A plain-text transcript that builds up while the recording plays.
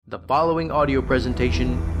The following audio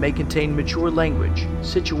presentation may contain mature language,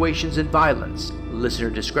 situations, and violence. Listener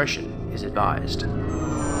discretion is advised.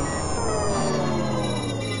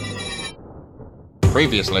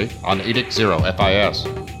 Previously on Edict 0 FIS.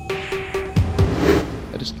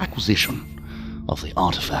 That is, acquisition of the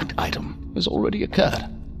artifact item has already occurred.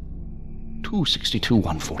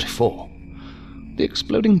 262-144. The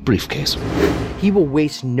exploding briefcase. He will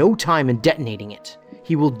waste no time in detonating it.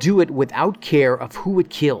 He will do it without care of who it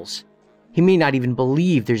kills. He may not even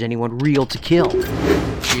believe there's anyone real to kill.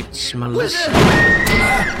 It's Melissa.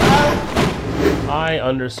 I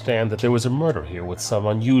understand that there was a murder here with some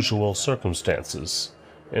unusual circumstances,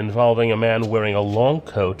 involving a man wearing a long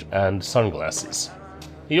coat and sunglasses.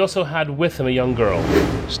 He also had with him a young girl.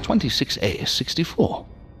 It's 26A64.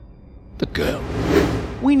 The girl.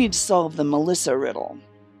 We need to solve the Melissa riddle.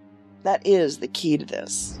 That is the key to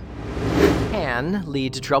this. Can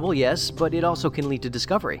lead to trouble, yes, but it also can lead to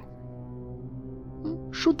discovery.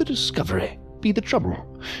 Should the discovery be the trouble,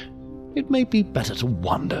 it may be better to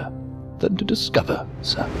wonder than to discover,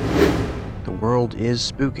 sir. The world is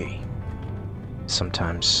spooky.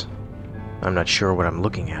 Sometimes I'm not sure what I'm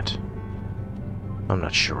looking at. I'm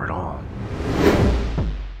not sure at all.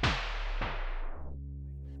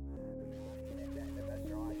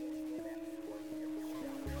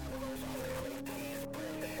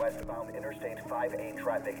 Westbound Interstate 5A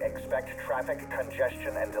traffic. Expect traffic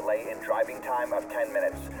congestion and delay in driving time of 10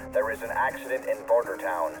 minutes. There is an accident in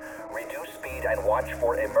Bordertown. Reduce speed and watch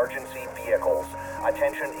for emergency vehicles.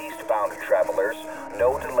 Attention eastbound travelers.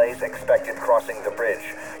 No delays expected crossing the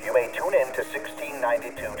bridge. You may tune in to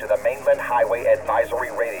 1692 to the Mainland Highway Advisory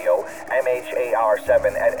Radio,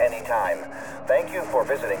 MHAR7, at any time. Thank you for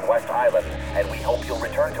visiting West Island, and we hope you'll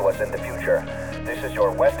return to us in the future. This is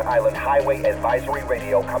your West Island Highway Advisory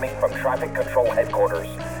Radio coming from Traffic Control Headquarters,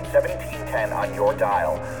 1710 on your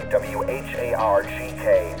dial,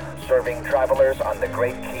 WHARGK, serving travelers on the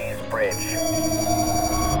Great Keys Bridge.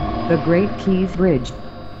 The Great Keys Bridge,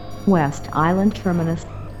 West Island Terminus,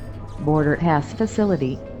 Border Pass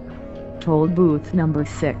Facility, Toll Booth number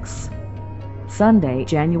 6. Sunday,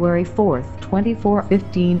 January 4th,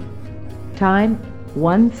 2415. Time,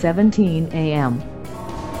 1:17 a.m.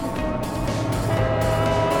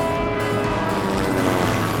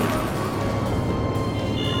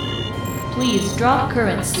 Please drop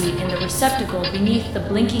currency in the receptacle beneath the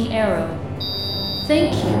blinking arrow.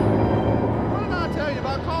 Thank you. What did I tell you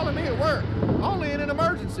about calling me at work? Only in an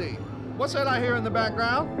emergency. What's that I hear in the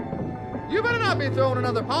background? You better not be throwing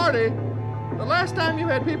another party. The last time you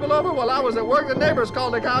had people over while I was at work, the neighbors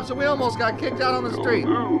called the cops and we almost got kicked out on the street.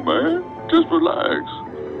 Ooh, man, just relax.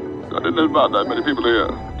 I didn't invite that many people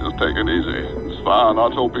here. Just take it easy. It's fine. I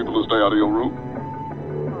told people to stay out of your room.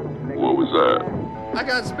 What was that? I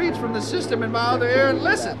got speech from the system in my other ear, and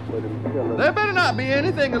listen. There better not be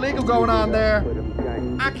anything illegal going on there.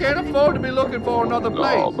 I can't afford to be looking for another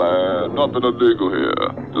place. Oh, man, nothing illegal here.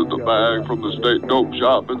 Just a bag from the state dope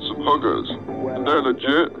shop and some hookers. And they're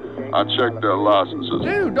legit. I checked their licenses.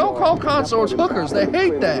 Dude, don't call consorts hookers. They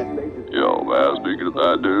hate that. Yo, man, speaking of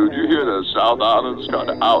that, dude, you hear that South Island's kind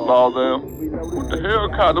of outlaw them? What the hell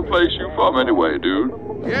kind of place you from anyway, dude?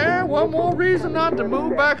 Yeah, one more reason not to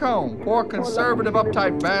move back home. Poor conservative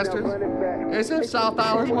uptight bastards. As if South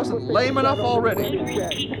Island wasn't lame enough already.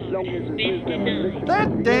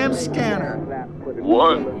 That damn scanner.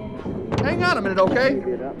 What? Hang on a minute, okay?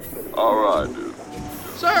 All right, dude.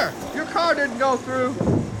 Sir, your car didn't go through.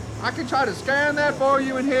 I can try to scan that for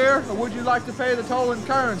you in here, or would you like to pay the toll in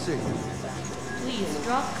currency? Please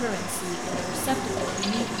drop currency in the receptacle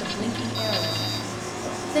beneath the blinking arrow.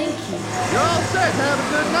 Thank you. You're all set. Have a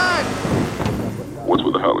good night. What's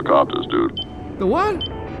with the helicopters, dude? The what?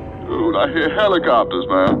 Dude, I hear helicopters,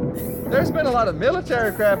 man. There's been a lot of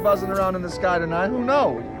military craft buzzing around in the sky tonight. Who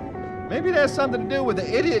knows? Maybe it has something to do with the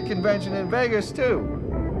Idiot convention in Vegas, too.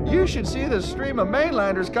 You should see the stream of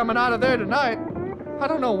mainlanders coming out of there tonight. I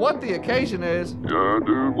don't know what the occasion is. Yeah,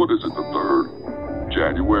 dude, what is it, the 3rd?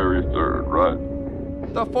 January 3rd, right?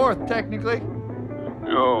 The 4th, technically.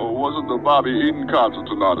 Yo, wasn't the Bobby Eaton concert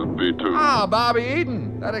tonight at B2? Ah, Bobby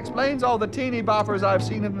Eaton. That explains all the teeny boppers I've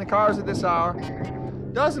seen in the cars at this hour.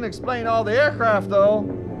 Doesn't explain all the aircraft, though.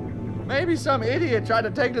 Maybe some idiot tried to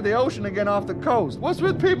take to the ocean again off the coast. What's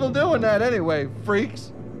with people doing that anyway,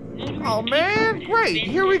 freaks? Oh, man, great.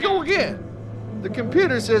 Here we go again. The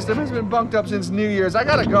computer system has been bunked up since New Year's. I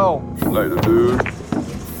gotta go. Later, dude.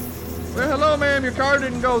 Well, hello, ma'am. Your card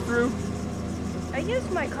didn't go through. I used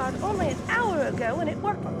my card only an hour ago and it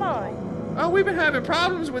worked fine. Oh, we've been having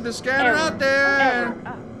problems with the scanner out there.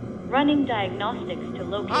 Running diagnostics to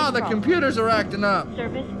locate the computers are acting up.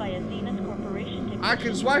 Service by a Zenith Corporation I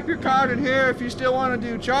can swipe your card in here if you still want to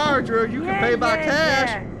do charge, or you can pay by cash.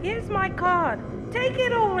 Yeah. Here's my card. Take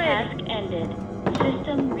it already. Task ended.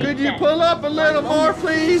 System reset. Could you pull up a little more,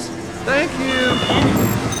 please? Thank you.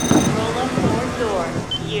 Roll up lower door.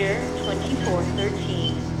 Year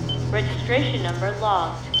 2413. Registration number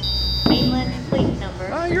logged. Mainland plate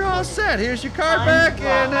number. You're all set. Here's your card back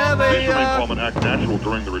and have Please remain calm and act natural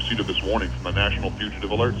during the receipt of this warning from the National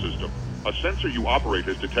Fugitive Alert System. A sensor you operate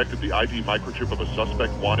has detected the ID microchip of a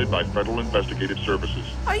suspect wanted by Federal Investigative Services.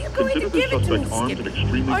 Are you going Consider to give this it to me, suspect armed Skippy? and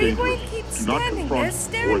extremely Are you dangerous. going to keep Do not standing there confront or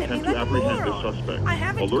staring at me attempt to like a apprehend this moron? suspect. I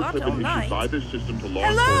haven't Alerts got have all been night. issued by this system to law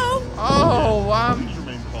Hello? enforcement. Oh, Please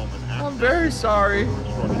remain calm and act I'm very sorry. I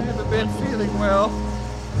haven't been feeling well.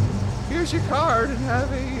 Here's your card and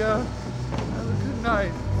have a good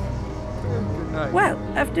night. Good night. Well,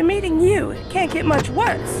 after meeting you, it can't get much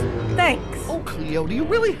worse. Thanks. Oh, Cleo, do you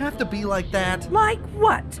really have to be like that? Like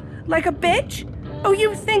what? Like a bitch? Oh,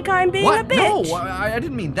 you think I'm being What? a bitch? No, I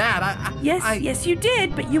didn't mean that. Yes, you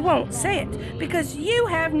did, but you won't say it, because you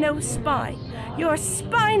have no spine. You're a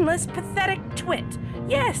spineless, pathetic twit.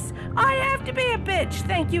 Yes, I have to be a bitch,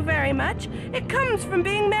 thank you very much. It comes from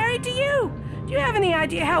being married to you. Do you have any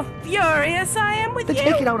idea how furious I am with Then you?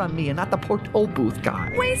 take it out on me and not the poor toll booth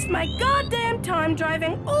guy. Waste my goddamn time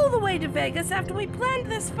driving all the way to Vegas after we planned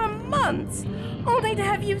this for months, only to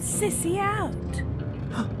have you sissy out.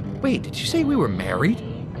 Wait, did you say we were married?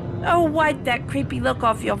 Oh, wipe that creepy look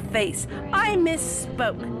off your face. I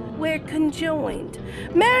misspoke. We're conjoined.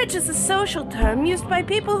 Marriage is a social term used by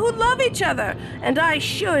people who love each other, and I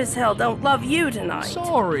sure as hell don't love you tonight.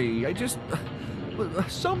 Sorry, I just...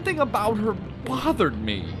 something about her bothered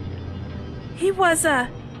me. He was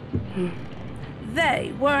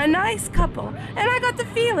They were a nice couple, and I got the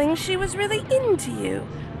feeling she was really into you,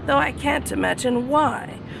 though I can't imagine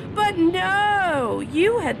why. But no,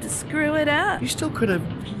 you had to screw it up. You still could have,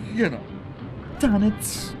 done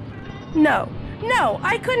it. No,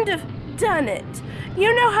 I couldn't have done it.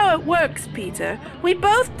 You know how it works, Peter. We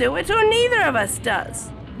both do it, or neither of us does.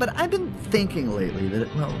 But I've been thinking lately that,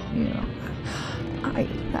 I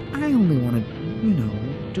only want to,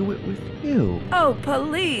 do it with you. Oh,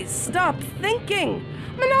 please, stop thinking.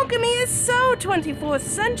 Monogamy is so 24th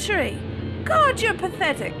century. God, you're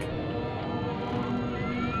pathetic.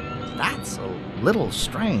 That's a little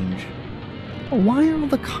strange. Why are all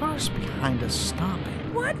the cars behind us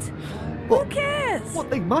stopping? What? Who cares? Well,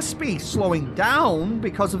 they must be slowing down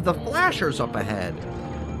because of the flashers up ahead.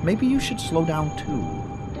 Maybe you should slow down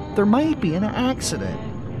too. There might be an accident.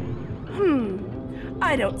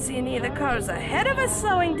 I don't see any of the cars ahead of us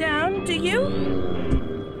slowing down, do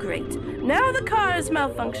you? Great. Now the car is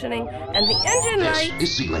malfunctioning, and the engine light... This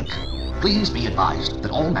is Z-Link. Please be advised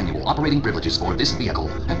that all manual operating privileges for this vehicle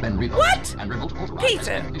have been revoked. What? And remote authorized.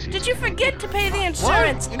 Peter, did you forget to pay the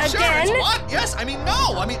insurance again? What? Yes,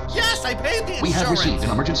 yes, I paid the insurance. We have received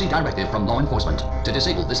an emergency directive from law enforcement to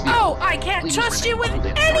disable this vehicle. Oh, I can't Please trust you with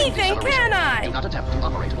remain anything, during this can I? Do not attempt to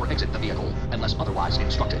operate or exit the vehicle unless otherwise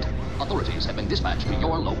instructed. Authorities have been dispatched to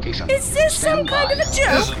your location. Is this some kind of a This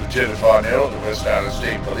joke? is Lieutenant Farnell of the West Island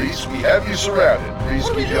State Police. We have you surrounded. Please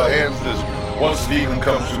keep your hands visible. Once the vehicle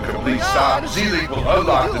comes to a complete stop, Z-Link will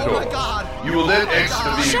unlock the door. You will then exit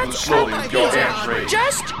the vehicle slowly with your hands raised.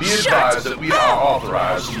 Just be advised that we are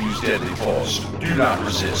authorized to use deadly force. Do not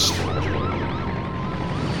resist.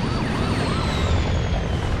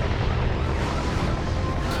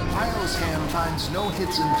 Bioscan finds no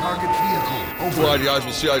hits in target vehicle. Over. Friday eyes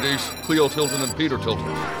with CIDs, Cleo Tilton and Peter Tilton.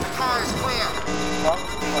 Car is clear.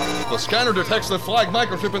 The scanner detects the flag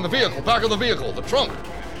microchip in the vehicle, back of the vehicle, the trunk.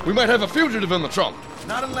 We might have a fugitive in the trunk.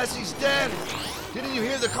 Not unless he's dead. Didn't you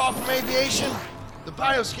hear the call from aviation? The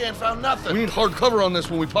bioscan found nothing. We need hard cover on this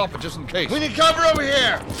when we pop it, just in case. We need cover over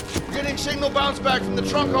here. We're getting signal bounce back from the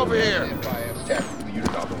trunk over here. The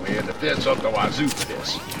unit on the way in the fence up the wazoo for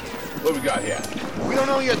this. What we got here? We don't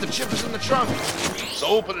know yet. The chip is in the trunk. So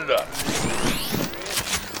open it up.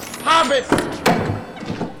 Pop it!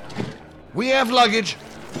 We have luggage.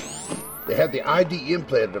 They had the ID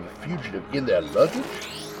implanted of a fugitive in their luggage?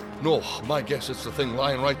 No, my guess it's the thing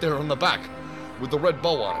lying right there on the back, with the red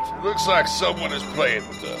bow on it. Looks like someone is playing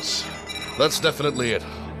with us. That's definitely it.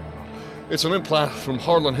 It's an implant from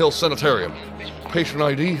Harlan Hill Sanitarium. Patient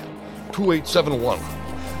ID 2871.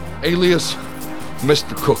 Alias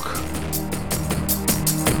Mr. Cook.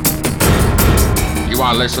 You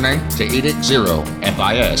are listening to Edict 0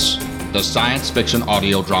 FIS, the science fiction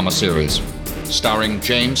audio drama series, starring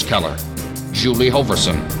James Keller, Julie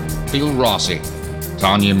Hoverson, Phil Rossi,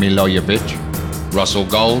 Tanja Milojevic, Russell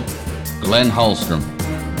Gold, Glen Hallstrom,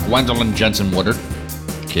 Gwendolyn Jensen-Woodard,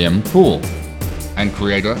 Kim Poole, and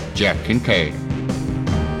creator Jeff Kincaid.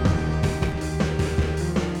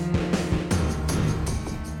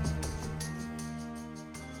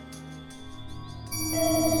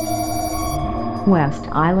 West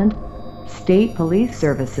Island State Police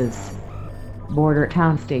Services, Border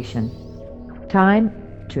Town Station. Time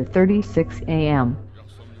 2:36 a.m.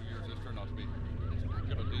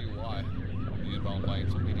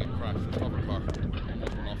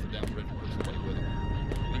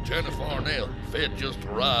 Lieutenant Farnell, Fed just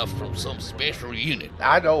arrived from some special unit.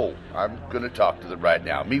 I know. I'm going to talk to them right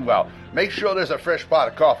now. Meanwhile, make sure there's a fresh pot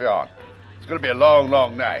of coffee on. It's going to be a long,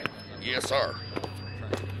 long night. Yes, sir.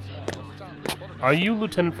 Are you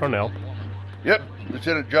Lieutenant Farnell? Yep,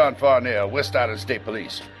 Lieutenant John Farnell, West Island State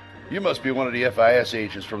Police. You must be one of the FIS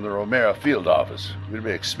agents from the Romero field office. We'd be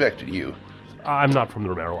expecting you. I'm not from the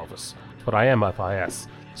Romero office, but I am FIS.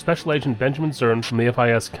 Special Agent Benjamin Zern from the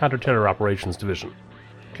FIS Counter-Terror Operations Division.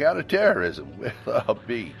 Counter-terrorism? Well, I'll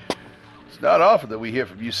be. It's not often that we hear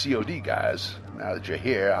from you COD guys. Now that you're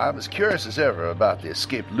here, I'm as curious as ever about the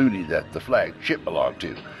escaped loony that the flagged ship belonged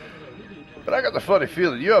to. But I got the funny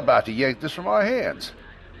feeling you're about to yank this from our hands.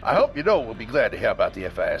 I hope you know we'll be glad to help out the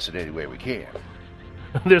FIS in any way we can.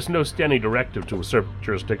 There's no standing directive to usurp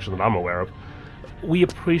jurisdiction that I'm aware of. We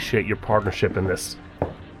appreciate your partnership in this.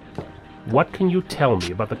 What can you tell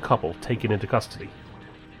me about the couple taken into custody?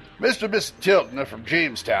 Mr. and Miss Tilton are from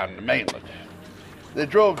Jamestown in the mainland. They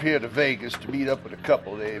drove here to Vegas to meet up with a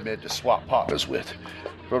couple they meant to swap partners with.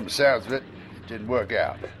 From the sounds of it, it didn't work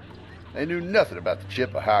out. They knew nothing about the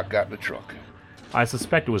chip or how it got in the trunk. I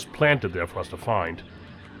suspect it was planted there for us to find.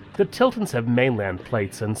 The Tiltons have mainland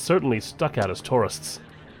plates and certainly stuck out as tourists.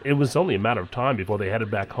 It was only a matter of time before they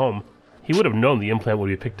headed back home. He would have known the implant would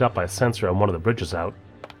be picked up by a sensor on one of the bridges out.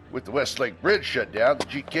 With the Westlake Bridge shut down, the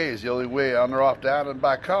GK is the only way on or off the island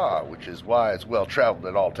by car, which is why it's well traveled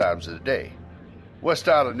at all times of the day. West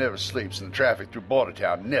Island never sleeps and the traffic through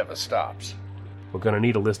Bordertown never stops. We're going to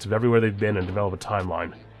need a list of everywhere they've been and develop a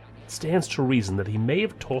timeline. It stands to reason that he may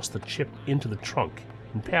have tossed the chip into the trunk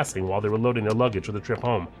in passing while they were loading their luggage for the trip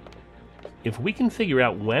home. If we can figure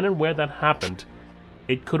out when and where that happened,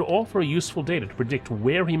 it could offer useful data to predict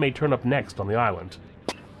where he may turn up next on the island.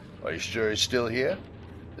 Are you sure he's still here?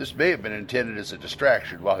 This may have been intended as a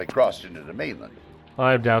distraction while he crossed into the mainland.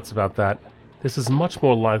 I have doubts about that. This is much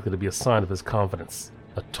more likely to be a sign of his confidence,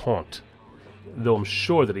 a taunt. Though I'm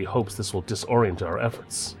sure that he hopes this will disorient our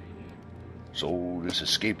efforts. So this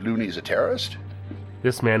escaped loony is a terrorist?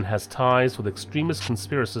 This man has ties with extremist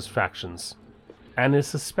conspiracist factions, and is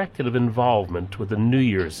suspected of involvement with the New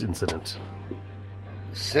Year's incident.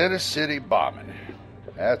 Center City bombing.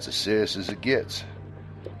 That's as serious as it gets.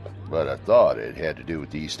 But I thought it had to do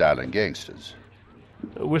with the East Island gangsters.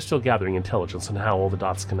 We're still gathering intelligence on how all the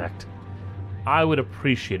dots connect. I would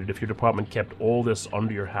appreciate it if your department kept all this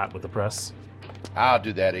under your hat with the press. I'll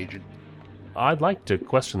do that, Agent. I'd like to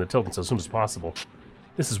question the Tiltons as soon as possible.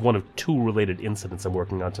 This is one of 2 related incidents I'm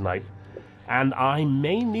working on tonight, and I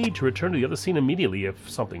may need to return to the other scene immediately if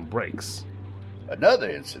something breaks. Another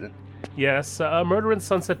incident? Yes, a murder in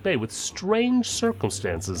Sunset Bay with strange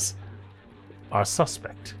circumstances. Our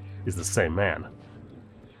suspect is the same man.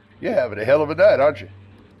 You're having a hell of a night, aren't you?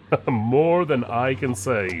 More than I can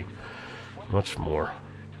say. Much more.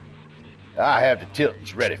 I have the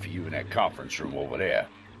Tiltons ready for you in that conference room over there.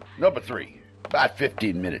 Number 3. About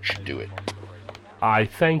 15 minutes should do it. I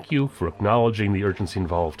thank you for acknowledging the urgency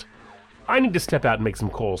involved. I need to step out and make some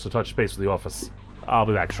calls to touch base with the office. I'll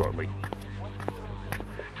be back shortly.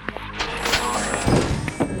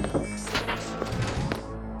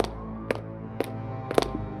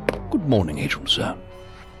 Good morning, Agent, sir.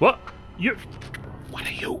 What? You... What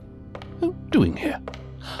are you doing here?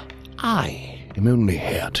 I am only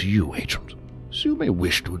here to you, Agent, so you may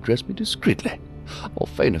wish to address me discreetly, or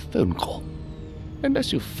feign a phone call,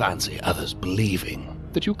 unless you fancy others believing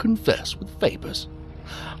that you converse with vapors.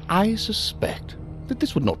 I suspect that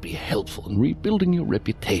this would not be helpful in rebuilding your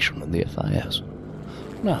reputation in the FIS.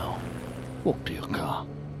 Now, walk to your car.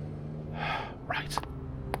 Right.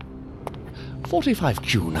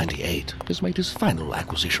 45Q98 has made his final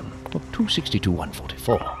acquisition of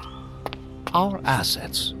 262-144. Our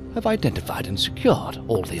assets have identified and secured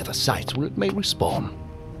all the other sites where it may respawn.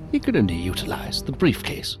 He can only utilize the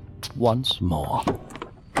briefcase once more.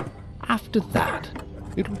 After that,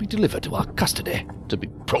 it will be delivered to our custody to be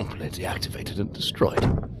promptly deactivated and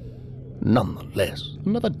destroyed. Nonetheless,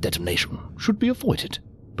 another detonation should be avoided,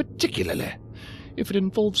 particularly if it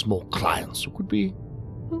involves more clients who could be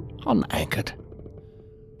unanchored.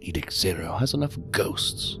 Edict 0 has enough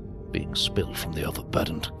ghosts being spilled from the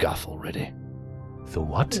overburdened guff already. The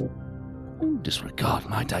what? Disregard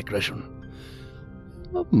my digression.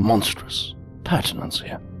 A monstrous pertinence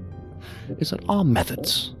here is that our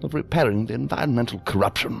methods of repairing the environmental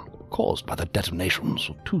corruption caused by the detonations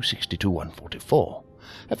of 262-144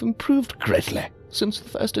 have improved greatly since the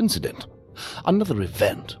first incident. Another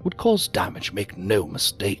event would cause damage, make no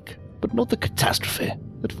mistake, but not the catastrophe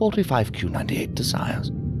that 45Q98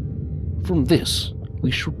 desires. From this,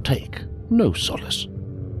 we should take no solace.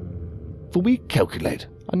 For we calculate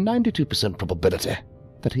a 92% probability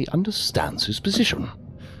that he understands his position,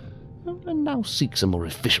 and now seeks a more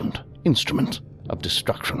efficient instrument of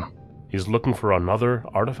destruction. He's looking for another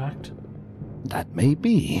artifact? That may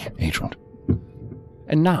be, Agent.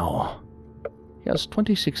 And now, he has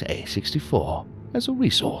 26A64 as a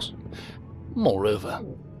resource. Moreover,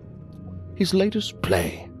 his latest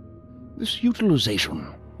play, this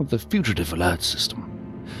utilization of the fugitive alert system,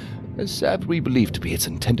 has served we believe to be its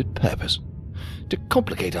intended purpose, to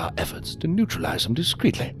complicate our efforts to neutralize him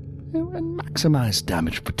discreetly and maximize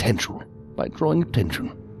damage potential by drawing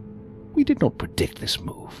attention. We did not predict this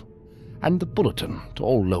move, and the bulletin to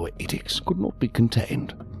all lower edicts could not be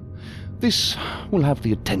contained. This will have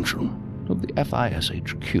the attention of the FIS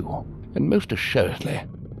HQ, and most assuredly,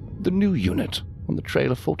 the new unit on the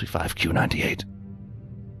trail of 45Q98.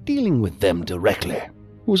 Dealing with them directly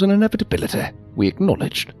was an inevitability we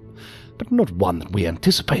acknowledged, but not one that we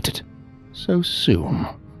anticipated so soon,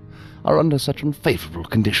 or under such unfavorable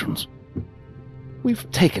conditions. We've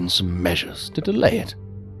taken some measures to delay it,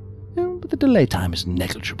 but the delay time is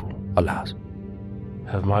negligible, alas.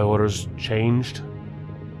 Have my orders changed?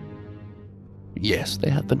 Yes, they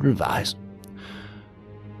have been revised.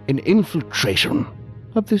 An infiltration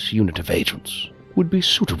of this unit of agents would be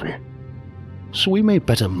suitable, so we may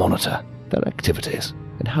better monitor their activities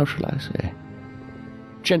and, how shall I say,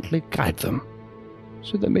 gently guide them,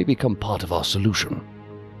 so they may become part of our solution,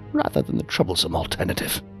 rather than the troublesome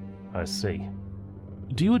alternative. I see.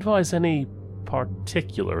 Do you advise any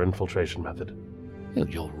particular infiltration method?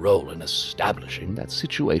 Your role in establishing that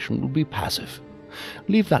situation will be passive.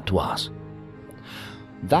 Leave that to us.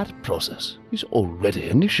 That process is already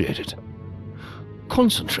initiated.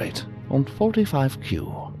 Concentrate on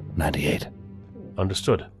 45Q98.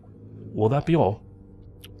 Understood. Will that be all?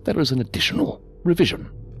 There is an additional revision.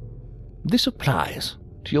 This applies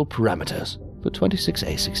to your parameters for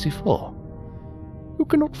 26A64. You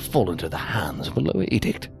cannot fall into the hands of a lower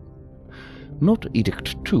edict. Not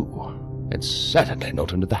Edict 2, and certainly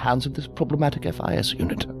not into the hands of this problematic FIS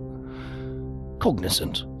unit.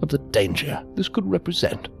 Cognizant of the danger this could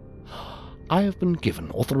represent, I have been given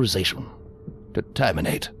authorization to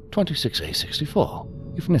terminate 26A64,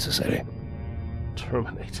 if necessary.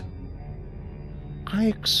 Terminate? I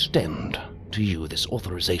extend to you this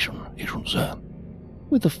authorization, Agent Sir,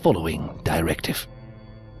 with the following directive.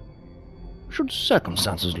 Should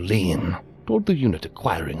circumstances lean toward the unit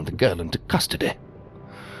acquiring the girl into custody,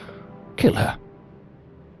 kill her.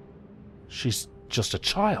 She's just a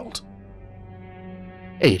child.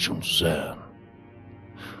 Agent Sir,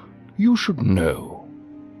 you should know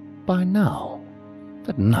by now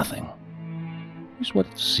that nothing is what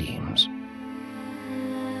it seems.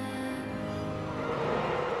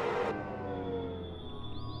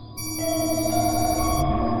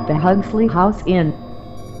 The Hugsley House Inn,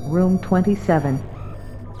 Room 27,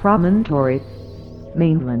 Promontory,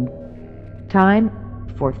 Mainland. Time,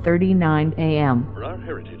 4:39 a.m. For our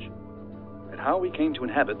heritage, and how we came to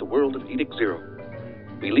inhabit the world of Edict Zero,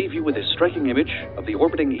 we leave you with a striking image of the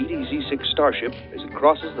orbiting EDZ-6 starship as it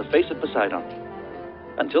crosses the face of Poseidon.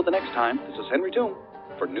 Until the next time, this is Henry Toome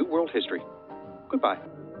for New World History. Goodbye.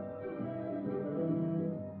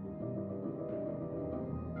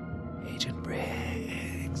 Agent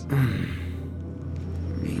Briggs.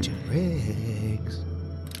 Agent Briggs.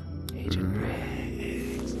 Agent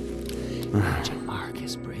Briggs. Agent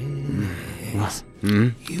Marcus Briggs.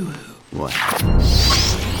 You. What?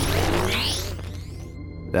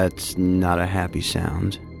 That's not a happy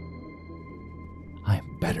sound.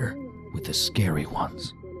 I'm better with the scary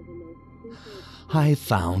ones. I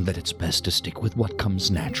found that it's best to stick with what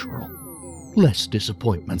comes natural. Less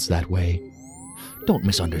disappointments that way. Don't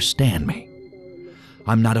misunderstand me.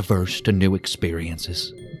 I'm not averse to new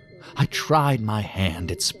experiences. I tried my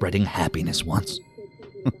hand at spreading happiness once.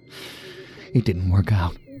 It didn't work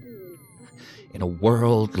out. In a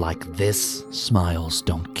world like this, smiles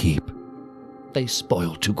don't keep. They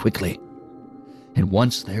spoil too quickly. And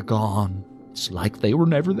once they're gone, it's like they were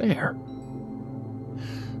never there.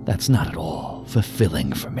 That's not at all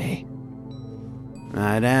fulfilling for me.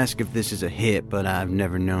 I'd ask if this is a hit, but I've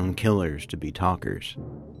never known killers to be talkers.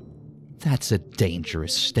 That's a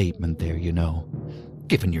dangerous statement there, you know,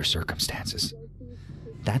 given your circumstances.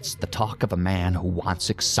 That's the talk of a man who wants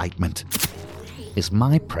excitement. Is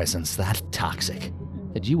my presence that toxic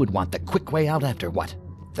that you would want the quick way out after, what,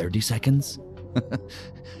 30 seconds?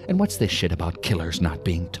 And what's this shit about killers not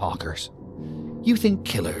being talkers? You think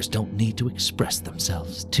killers don't need to express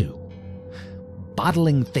themselves, too?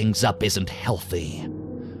 Bottling things up isn't healthy.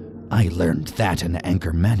 I learned that in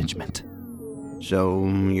anger management. So,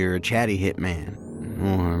 you're a chatty hitman,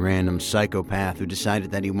 or a random psychopath who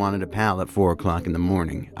decided that he wanted a pal at 4 o'clock in the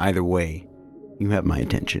morning. Either way, you have my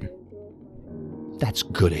attention. That's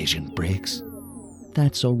good, Agent Briggs.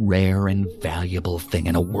 That's a rare and valuable thing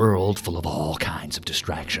in a world full of all kinds of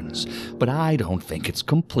distractions, but I don't think it's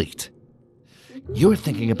complete. You're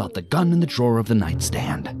thinking about the gun in the drawer of the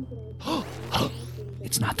nightstand.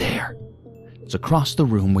 It's not there. It's across the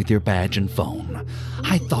room with your badge and phone.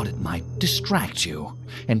 I thought it might distract you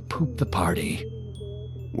and poop the party.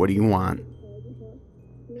 What do you want?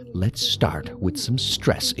 Let's start with some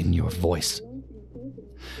stress in your voice.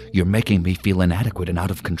 You're making me feel inadequate and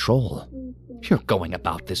out of control. You're going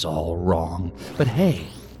about this all wrong. But hey,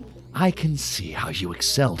 I can see how you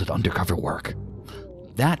excelled at undercover work.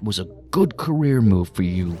 That was a good career move for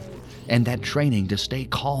you. And that training to stay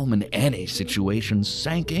calm in any situation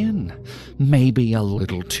sank in. Maybe a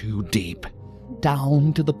little too deep.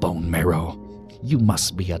 Down to the bone marrow. You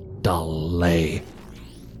must be a dull lay.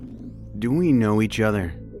 Do we know each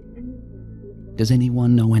other? Does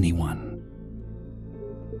anyone know anyone?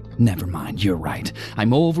 Never mind, you're right.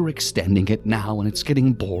 I'm overextending it now and it's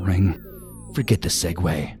getting boring. Forget the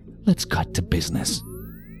segue. Let's cut to business.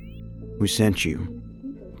 Who sent you?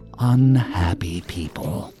 Unhappy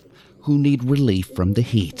people who need relief from the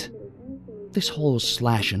heat. This whole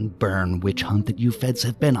slash and burn witch hunt that you feds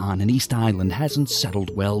have been on in East Island hasn't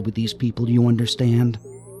settled well with these people, you understand?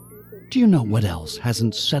 Do you know what else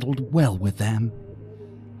hasn't settled well with them?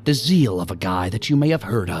 The zeal of a guy that you may have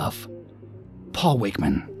heard of. Paul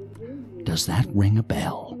Wakeman. Does that ring a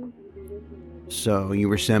bell? So you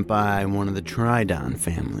were sent by one of the Tridon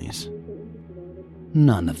families?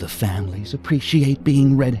 None of the families appreciate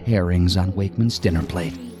being red herrings on Wakeman's dinner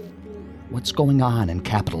plate. What's going on in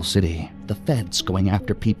Capital City? The feds going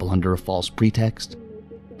after people under a false pretext?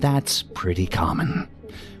 That's pretty common.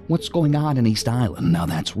 What's going on in East Island? Now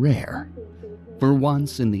that's rare. For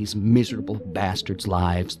once in these miserable bastards'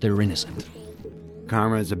 lives, they're innocent.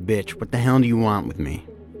 Karma is a bitch. What the hell do you want with me?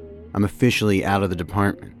 I'm officially out of the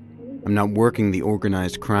department. I'm not working the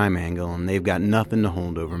organized crime angle, and they've got nothing to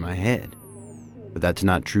hold over my head. But that's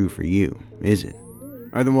not true for you, is it?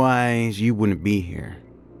 Otherwise, you wouldn't be here.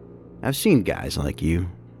 I've seen guys like you.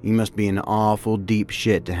 You must be an awful deep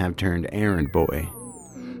shit to have turned errand boy.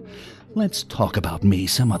 Let's talk about me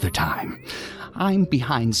some other time. I'm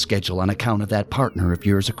behind schedule on account of that partner of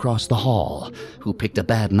yours across the hall, who picked a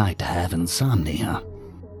bad night to have insomnia.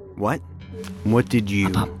 What? What did you...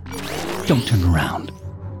 Don't turn around.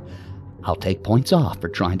 I'll take points off for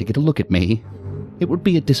trying to get a look at me. It would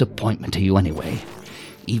be a disappointment to you anyway,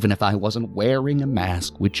 even if I wasn't wearing a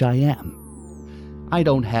mask, which I am. I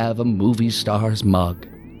don't have a movie star's mug,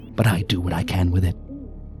 but I do what I can with it.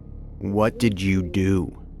 What did you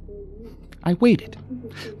do? I waited.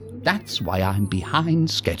 That's why I'm behind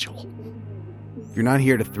schedule. If you're not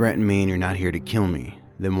here to threaten me and you're not here to kill me,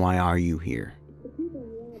 then why are you here?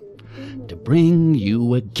 To bring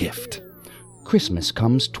you a gift. Christmas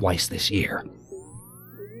comes twice this year.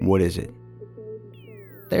 What is it?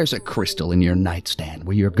 There's a crystal in your nightstand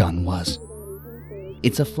where your gun was.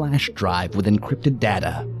 It's a flash drive with encrypted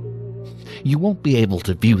data. You won't be able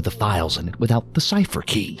to view the files in it without the cipher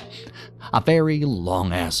key. A very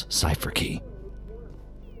long-ass cipher key.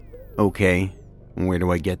 Okay, where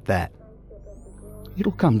do I get that?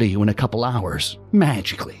 It'll come to you in a couple hours,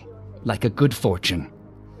 magically, like a good fortune.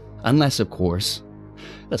 Unless, of course,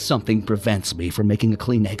 something prevents me from making a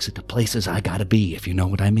clean exit to places I gotta be, if you know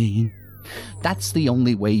what I mean. That's the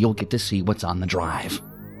only way you'll get to see what's on the drive.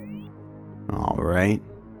 All right.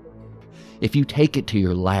 If you take it to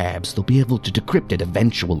your labs, they'll be able to decrypt it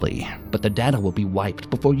eventually, but the data will be wiped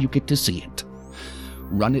before you get to see it.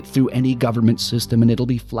 Run it through any government system and it'll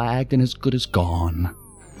be flagged and as good as gone.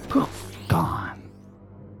 Poof, gone.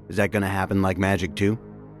 Is that gonna happen like magic too?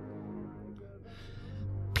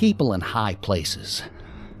 People in high places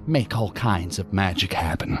make all kinds of magic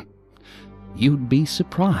happen. You'd be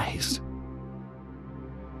surprised.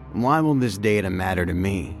 Why will this data matter to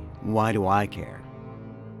me? Why do I care?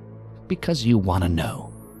 Because you want to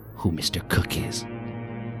know who Mr. Cook is.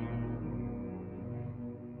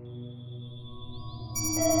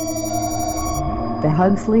 The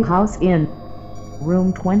Hugsley House Inn,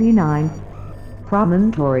 Room 29,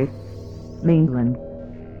 Promontory, Mainland.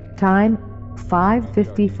 Time,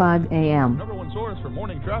 5:55 a.m. Number one source for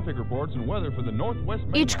morning traffic reports and weather for the northwest.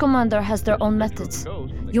 Each commander has their own methods.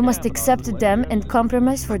 You must accept them and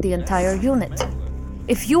compromise for the entire unit.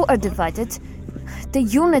 If you are divided, the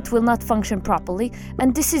unit will not function properly,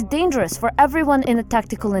 and this is dangerous for everyone in a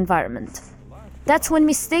tactical environment. That's when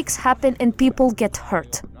mistakes happen and people get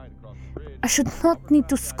hurt. I should not need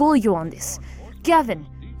to school you on this. Gavin,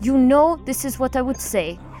 you know this is what I would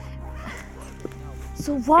say.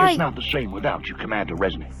 So why... It's not the same without you, Commander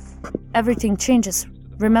Resnick. Everything changes,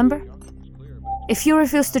 remember? If you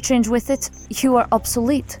refuse to change with it, you are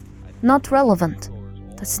obsolete. Not relevant.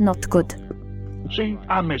 That's not good. See,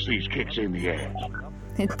 I miss these kicks in the ass.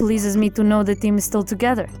 It pleases me to know the team is still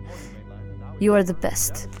together. You are the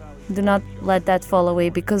best. Do not let that fall away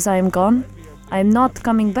because I am gone. I am not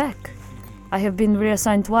coming back. I have been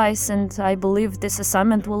reassigned twice, and I believe this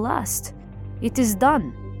assignment will last. It is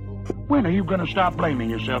done. When are you going to stop blaming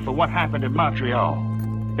yourself for what happened in Montreal?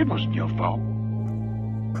 It wasn't your fault.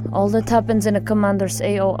 All that happens in a commander's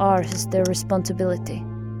AOR is their responsibility.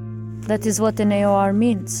 That is what an AOR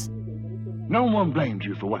means. No one blames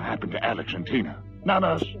you for what happened to Alex and Tina. Not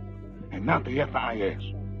us, and not the FIS.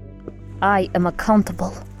 I am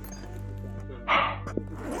accountable.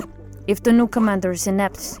 If the new commander is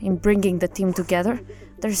inept in bringing the team together,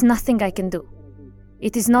 there's nothing I can do.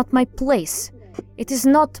 It is not my place. It is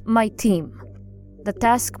not my team. The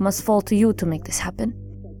task must fall to you to make this happen.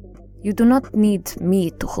 You do not need me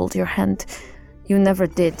to hold your hand. You never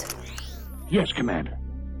did. Yes, Commander.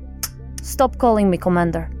 Stop calling me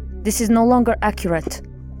Commander. This is no longer accurate.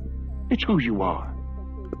 It's who you are.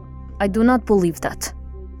 I do not believe that.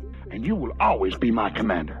 And you will always be my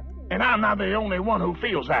commander. And I'm not the only one who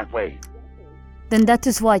feels that way. Then that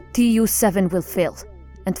is why TU-7 will fail.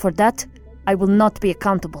 And for that, I will not be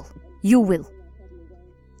accountable. You will.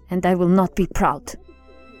 And I will not be proud.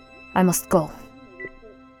 I must go.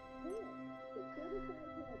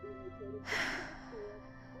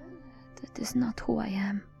 That is not who I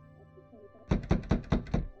am.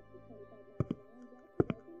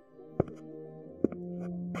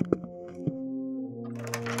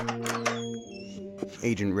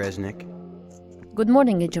 Agent Resnick. Good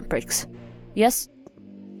morning, Agent Briggs. Yes?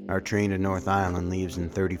 Our train to North Island leaves in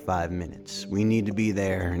 35 minutes. We need to be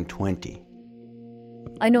there in 20.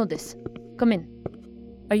 I know this. Come in.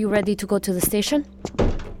 Are you ready to go to the station?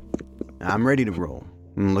 I'm ready to roll.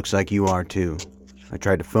 Looks like you are too. I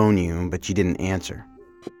tried to phone you, but you didn't answer.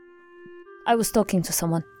 I was talking to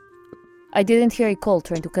someone. I didn't hear a call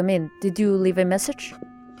trying to come in. Did you leave a message?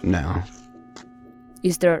 No.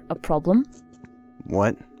 Is there a problem?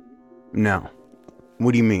 What? No.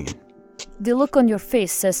 What do you mean? The look on your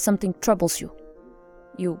face says something troubles you.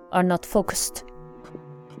 You are not focused.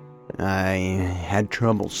 I had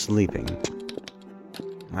trouble sleeping.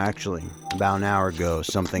 Actually, about an hour ago,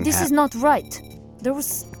 something This is not right. There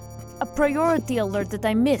was a priority alert that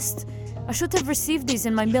I missed. I should have received these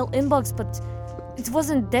in my mail inbox, but it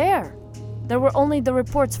wasn't there. There were only the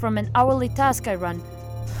reports from an hourly task I run,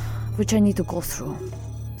 which I need to go through.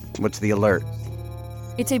 What's the alert?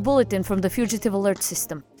 It's a bulletin from the Fugitive Alert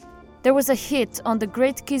System. There was a hit on the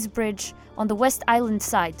Great Keys Bridge on the West Island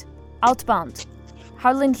side, outbound.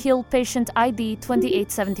 Harlan Hill patient ID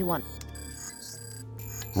 2871.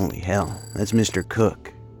 Holy hell, that's Mr.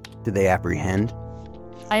 Cook. Did they apprehend?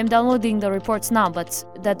 I am downloading the reports now, but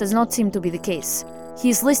that does not seem to be the case. He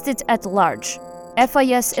is listed at large.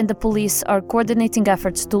 FIS and the police are coordinating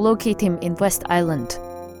efforts to locate him in West Island.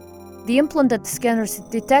 The implant that the scanners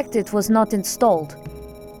detected was not installed.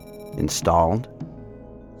 Installed?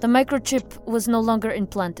 The microchip was no longer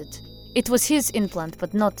implanted. It was his implant,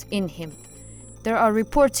 but not in him. There are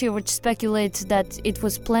reports here which speculate that it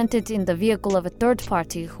was planted in the vehicle of a third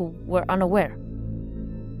party who were unaware.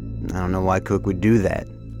 I don't know why Cook would do that.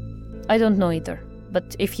 I don't know either,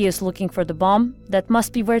 but if he is looking for the bomb, that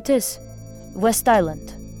must be where it is. West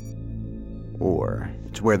Island. Or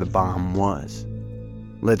it's where the bomb was.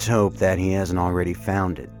 Let's hope that he hasn't already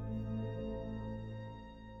found it.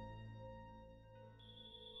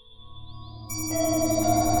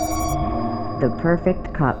 The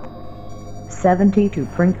Perfect Cup. 72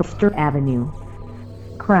 Princhester Avenue.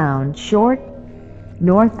 Crown Short,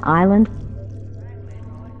 North Island.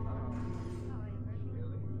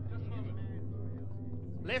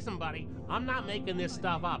 Listen, buddy, I'm not making this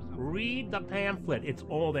stuff up. Read the pamphlet. It's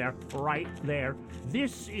all there, right there.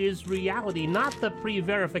 This is reality, not the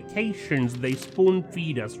pre-verifications they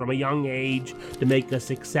spoon-feed us from a young age to make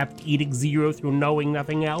us accept Edict 0 through knowing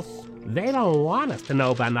nothing else. They don't want us to know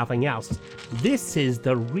about nothing else. This is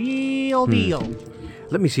the real deal.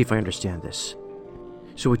 Let me see if I understand this.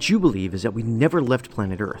 So what you believe is that we never left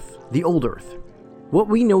planet Earth, the old Earth. What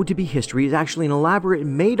we know to be history is actually an elaborate,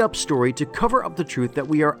 made-up story to cover up the truth that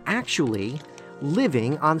we are actually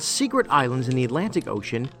living on secret islands in the Atlantic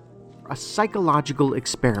Ocean, a psychological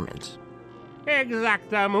experiment.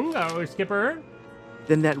 Exactamundo, Skipper.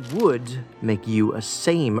 Then that would make you a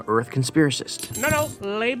same Earth conspiracist. No,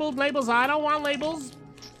 labels, I don't want labels.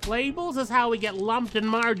 Labels is how we get lumped and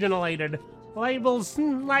marginalated. Labels,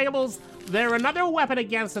 they're another weapon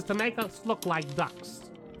against us to make us look like ducks.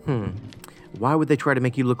 Why would they try to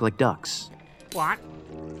make you look like ducks? What?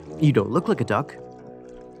 You don't look like a duck.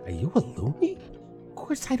 Are you a loony? Of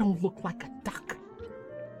course I don't look like a duck.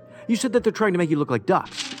 You said that they're trying to make you look like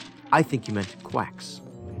ducks. I think you meant quacks.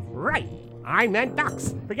 Right. I meant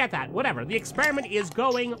ducks. Forget that. Whatever. The experiment is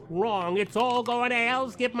going wrong. It's all going to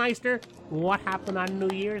hell, Skipmeister. What happened on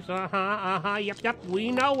New Year's? Yep.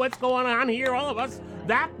 We know what's going on here, all of us.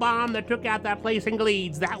 That bomb that took out that place in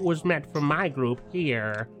Gleeds, that was meant for my group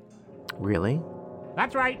here. Really?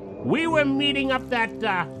 That's right. We were meeting up that,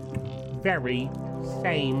 very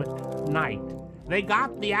same night. They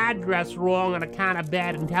got the address wrong on account of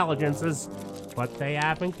bad intelligences. But they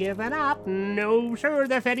haven't given up. No, sir,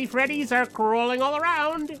 the Fetty Freddies are crawling all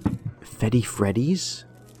around. Fetty Freddies?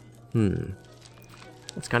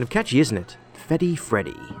 That's kind of catchy, isn't it? Fetty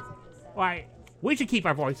Freddy. Why, we should keep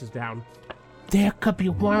our voices down. There could be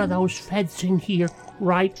one of those feds in here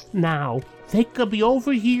right now. They could be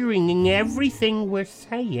overhearing everything we're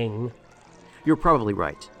saying. You're probably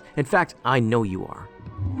right. In fact, I know you are.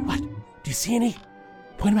 What? Do you see any?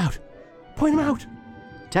 Point them out. Point them out.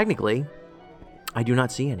 Technically, I do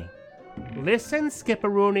not see any. Listen,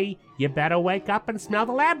 Skipperoony, you better wake up and smell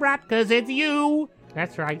the lab rat, 'cause it's you.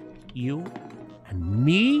 That's right, you and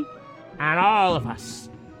me and all of us.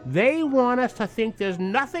 They want us to think there's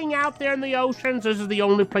nothing out there in the oceans. This is the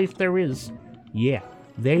only place there is. Yeah,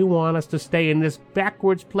 they want us to stay in this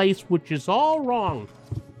backwards place, which is all wrong.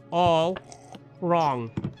 All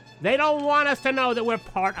wrong. They don't want us to know that we're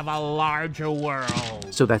part of a larger world.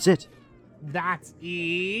 So that's it? That's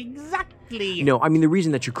exactly... No, I mean the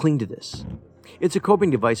reason that you cling to this. It's a coping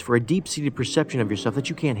device for a deep-seated perception of yourself that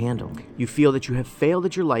you can't handle. You feel that you have failed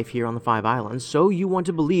at your life here on the Five Islands, so you want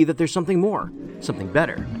to believe that there's something more, something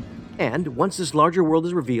better. And once this larger world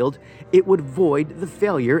is revealed, it would void the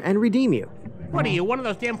failure and redeem you. What are you, one of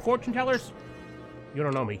those damn fortune tellers? You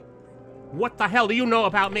don't know me. What the hell do you know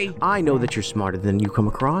about me? I know that you're smarter than you come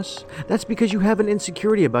across. That's because you have an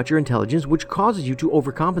insecurity about your intelligence which causes you to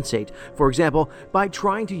overcompensate. For example, by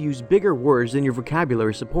trying to use bigger words than your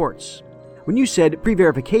vocabulary supports. When you said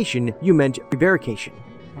pre-verification, you meant prevarication.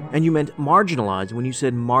 And you meant marginalized when you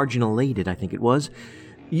said marginalated, I think it was.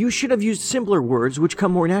 You should have used simpler words which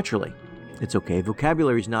come more naturally. It's okay,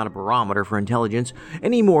 vocabulary is not a barometer for intelligence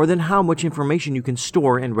any more than how much information you can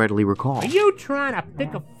store and readily recall. Are you trying to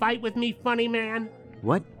pick a fight with me, funny man?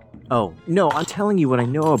 What? Oh, no, I'm telling you what I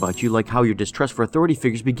know about you, like how your distrust for authority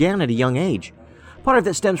figures began at a young age. Part of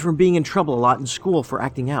that stems from being in trouble a lot in school for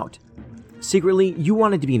acting out. Secretly, you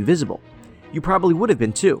wanted to be invisible. You probably would have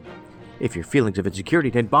been too, if your feelings of insecurity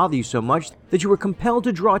didn't bother you so much that you were compelled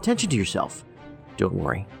to draw attention to yourself. Don't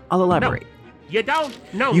worry, I'll elaborate. No. You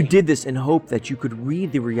don't know. You did this in hope that you could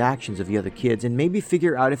read the reactions of the other kids and maybe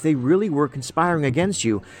figure out if they really were conspiring against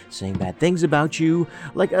you, saying bad things about you,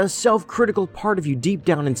 like a self-critical part of you deep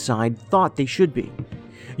down inside thought they should be.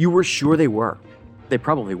 You were sure they were. They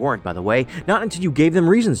probably weren't, by the way, not until you gave them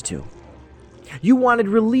reasons to. You wanted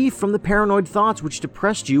relief from the paranoid thoughts which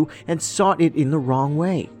depressed you and sought it in the wrong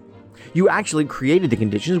way. You actually created the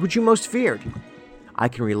conditions which you most feared. I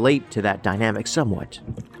can relate to that dynamic somewhat.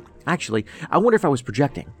 Actually, I wonder if I was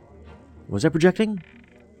projecting. Was I projecting?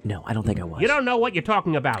 No, I don't think I was. You don't know what you're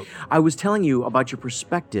talking about. I was telling you about your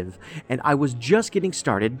perspective, and I was just getting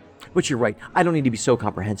started. But you're right, I don't need to be so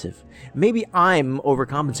comprehensive. Maybe I'm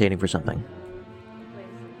overcompensating for something.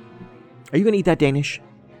 Are you going to eat that Danish?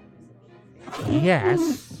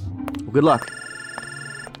 Yes. Well, good luck.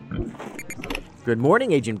 Good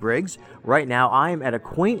morning, Agent Briggs. Right now, I am at a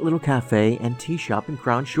quaint little cafe and tea shop in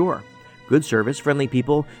Crown Shore. Good service, friendly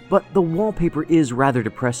people, but the wallpaper is rather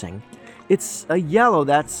depressing. It's a yellow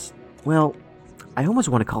that's, well, I almost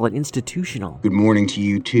want to call it institutional. Good morning to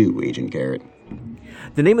you too, Agent Garrett.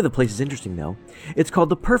 The name of the place is interesting, though. It's called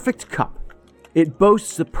the Perfect Cup. It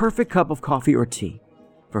boasts the perfect cup of coffee or tea.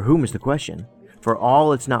 For whom is the question? For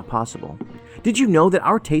all, it's not possible. Did you know that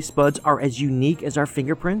our taste buds are as unique as our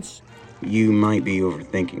fingerprints? You might be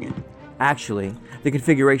overthinking it. Actually, the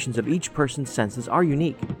configurations of each person's senses are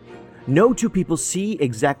unique. No two people see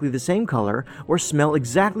exactly the same color or smell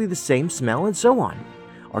exactly the same smell and so on.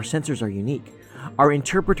 Our sensors are unique. Our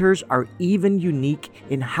interpreters are even unique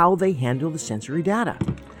in how they handle the sensory data.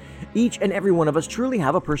 Each and every one of us truly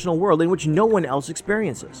have a personal world in which no one else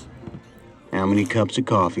experiences. How many cups of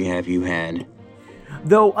coffee have you had?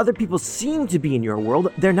 Though other people seem to be in your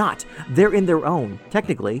world, they're not. They're in their own.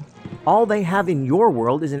 Technically, all they have in your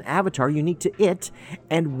world is an avatar unique to it,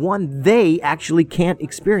 and one they actually can't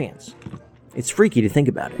experience. It's freaky to think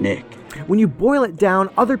about it. Nick. When you boil it down,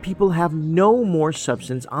 other people have no more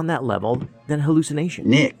substance on that level than hallucination.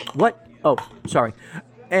 Nick. What? Oh, sorry.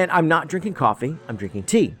 And I'm not drinking coffee, I'm drinking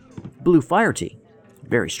tea. Blue fire tea.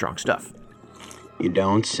 Very strong stuff. You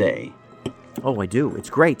don't say. Oh, I do. It's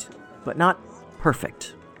great, but not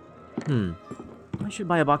perfect. I should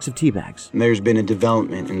buy a box of tea bags. There's been a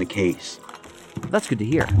development in the case. That's good to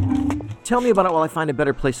hear. Tell me about it while I find a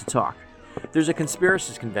better place to talk. There's a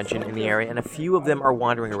conspiracist convention in the area, and a few of them are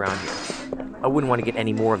wandering around here. I wouldn't want to get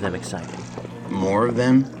any more of them excited. More of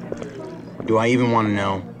them? Do I even want to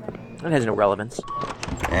know? That has no relevance.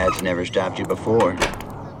 That's never stopped you before.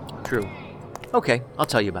 True. Okay, I'll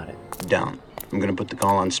tell you about it. Don't. I'm gonna put the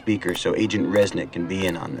call on speaker so Agent Resnick can be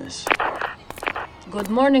in on this. Good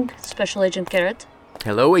morning, Special Agent Garrett.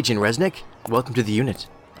 Hello, Agent Resnick. Welcome to the unit.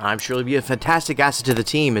 I'm sure you'll be a fantastic asset to the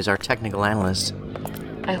team as our technical analyst.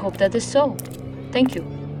 I hope that is so. Thank you.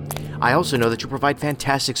 I also know that you'll provide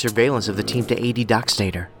fantastic surveillance of the team to AD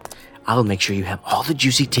Dockstader. I'll make sure you have all the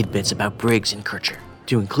juicy tidbits about Briggs and Kircher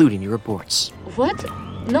to include in your reports. What?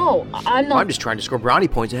 No, I'm not... I'm just trying to score brownie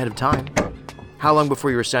points ahead of time. How long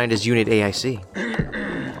before you're assigned as Unit AIC?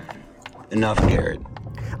 Enough, Garrett.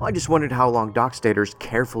 Well, I just wondered how long Dockstader's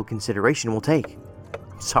careful consideration will take.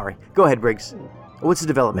 Sorry. Go ahead, Briggs. What's the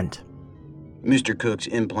development? Mr. Cook's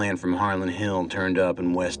implant from Harlan Hill turned up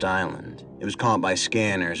in West Island. It was caught by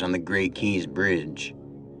scanners on the Great Keys Bridge.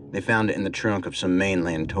 They found it in the trunk of some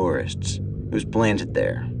mainland tourists. It was planted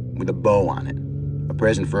there, with a bow on it. A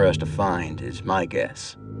present for us to find, is my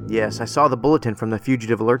guess. Yes, I saw the bulletin from the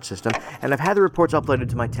Fugitive Alert System, and I've had the reports uploaded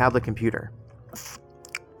to my tablet computer.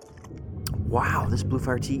 Wow, this Blue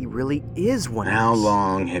Fire tea really is one of How those.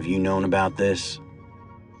 long have you known about this?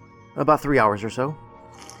 About 3 hours or so.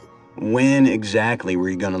 When exactly were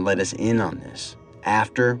you gonna let us in on this?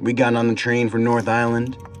 After we got on the train for North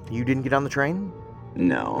Island? You didn't get on the train?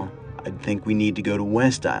 No, I think we need to go to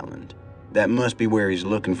West Island. That must be where he's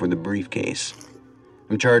looking for the briefcase.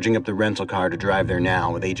 I'm charging up the rental car to drive there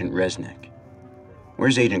now with Agent Resnick.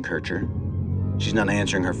 Where's Agent Kircher? She's not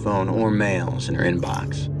answering her phone or mails in her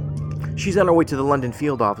inbox. She's on her way to the London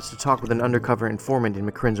field office to talk with an undercover informant in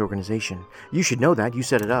McCrinn's organization. You should know that, you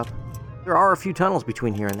set it up. There are a few tunnels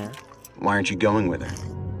between here and there. Why aren't you going with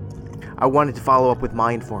her? I wanted to follow up with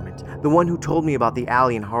my informant, the one who told me about the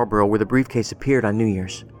alley in Harborough where the briefcase appeared on New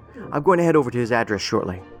Year's. I'm going to head over to his address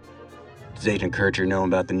shortly. Does Agent Kircher know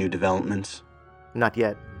about the new developments? Not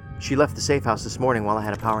yet. She left the safe house this morning while I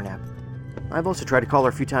had a power nap. I've also tried to call her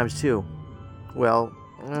a few times too. Well,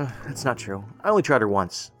 that's not true. I only tried her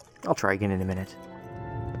once. I'll try again in a minute.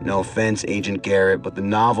 No offense, Agent Garrett, but the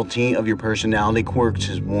novelty of your personality quirks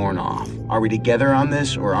has worn off. Are we together on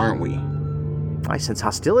this, or aren't we? I sense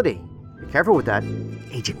hostility. Be careful with that.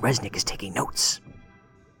 Agent Resnick is taking notes.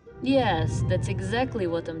 Yes, that's exactly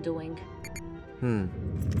what I'm doing.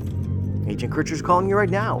 Agent Kircher's calling you right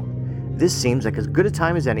now. This seems like as good a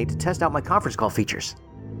time as any to test out my conference call features.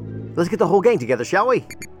 Let's get the whole gang together, shall we?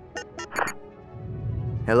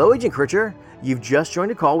 Hello, Agent Kircher. You've just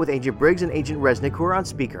joined a call with Agent Briggs and Agent Resnick, who are on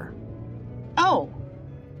speaker. Oh.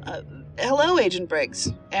 Hello, Agent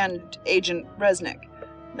Briggs. And Agent Resnick.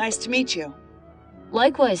 Nice to meet you.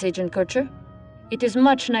 Likewise, Agent Kircher. It is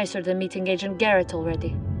much nicer than meeting Agent Garrett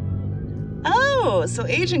already. Oh, so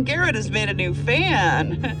Agent Garrett has made a new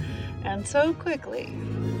fan. And so quickly.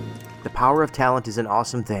 The power of talent is an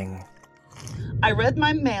awesome thing. I read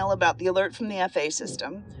my mail about the alert from the FA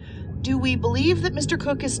system. Do we believe that Mr.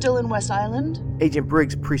 Cook is still in West Island? Agent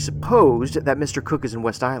Briggs presupposed that Mr. Cook is in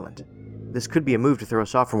West Island. This could be a move to throw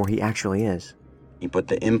us off from where he actually is. He put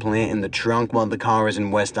the implant in the trunk while the car was in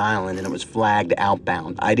West Island and it was flagged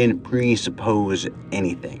outbound. I didn't presuppose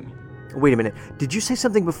anything. Wait a minute. Did you say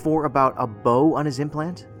something before about a bow on his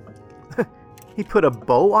implant? He put a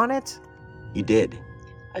bow on it? He did.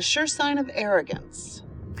 A sure sign of arrogance.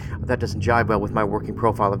 That doesn't jive well with my working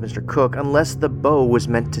profile of Mr. Cook, unless the bow was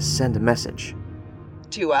meant to send a message.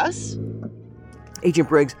 To us? Agent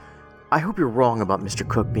Briggs, I hope you're wrong about Mr.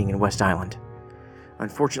 Cook being in West Island.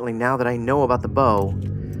 Unfortunately, now that I know about the bow,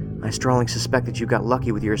 I strongly suspect that you got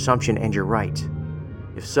lucky with your assumption and you're right.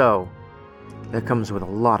 If so, that comes with a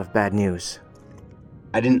lot of bad news.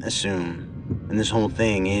 I didn't assume, and this whole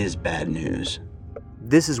thing is bad news.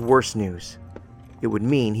 This is worse news. It would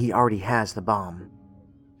mean he already has the bomb.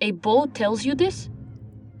 A bow tells you this?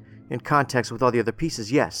 In context with all the other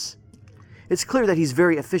pieces, yes. It's clear that he's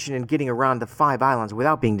very efficient in getting around the 5 islands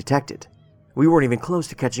without being detected. We weren't even close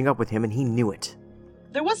to catching up with him, and he knew it.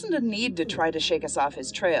 There wasn't a need to try to shake us off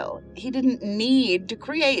his trail. He didn't need to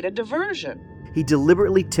create a diversion. He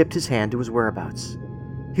deliberately tipped his hand to his whereabouts.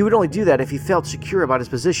 He would only do that if he felt secure about his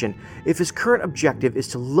position. If his current objective is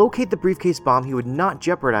to locate the briefcase bomb, he would not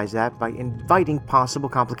jeopardize that by inviting possible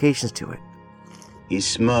complications to it. He's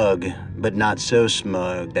smug, but not so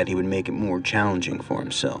smug that he would make it more challenging for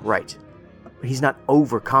himself. Right. But he's not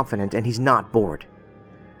overconfident, and he's not bored.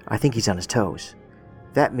 I think he's on his toes.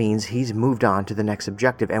 That means he's moved on to the next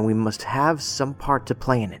objective, and we must have some part to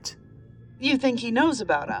play in it. You think he knows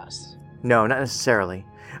about us? No, not necessarily.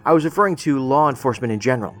 I was referring to law enforcement in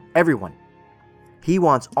general. Everyone. He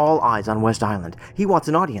wants all eyes on West Island. He wants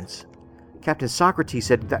an audience. Captain Socrates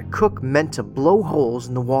said that Cook meant to blow holes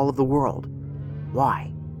in the wall of the world.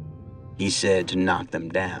 Why? He said to knock them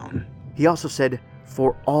down. He also said,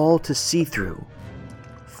 for all to see through.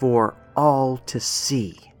 For all to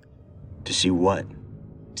see. To see what?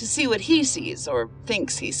 To see what he sees, or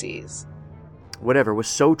thinks he sees. Whatever was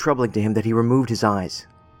so troubling to him that he removed his eyes.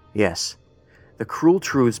 Yes, the cruel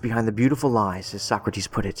truths behind the beautiful lies, as Socrates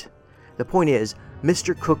put it. The point is,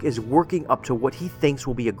 Mr. Cook is working up to what he thinks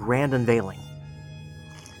will be a grand unveiling.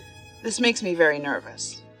 This makes me very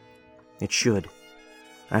nervous. It should.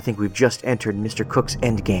 I think we've just entered Mr. Cook's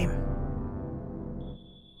endgame.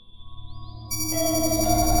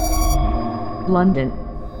 London.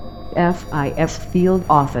 FIS Field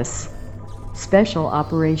Office. Special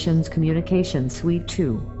Operations Communication Suite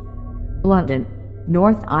 2. London,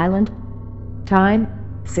 North Island. Time,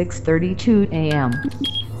 6:32 a.m.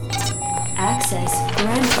 Access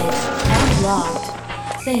granted and logged.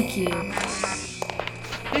 Thank you.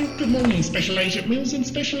 Good morning, Special Agent Mills and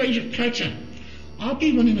Special Agent Tanja. I'll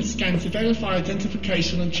be running a scan to verify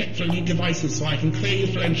identification and check for any devices so I can clear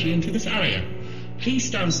you for entry into this area. Please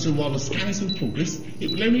stand still while the scan is in progress.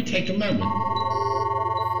 It will only take a moment.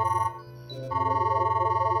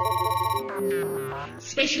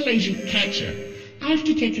 Special Agent Tanja, I've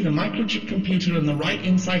detected a microchip computer in the right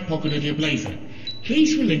inside pocket of your blazer.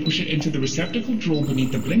 Please relinquish it into the receptacle drawer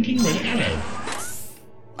beneath the blinking red arrow.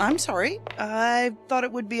 I'm sorry. I thought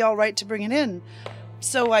it would be all right to bring it in,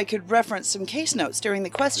 so I could reference some case notes during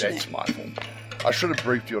the questioning. That's my fault. I should have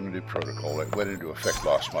briefed you on the new protocol that went into effect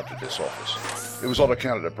last month at this office. It was on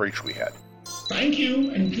account of the breach we had. Thank you,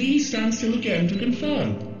 and please stand still again to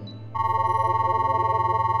confirm.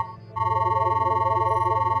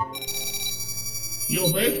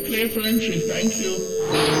 You're both clear for entry, thank you.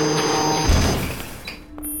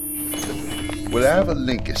 We'll have a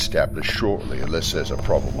link established shortly unless there's a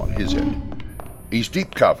problem on his end. He's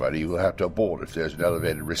deep cover and he will have to abort if there's an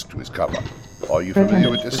elevated risk to his cover. Are you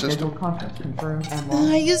familiar with this system?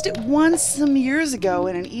 I used it once some years ago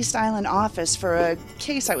in an East Island office for a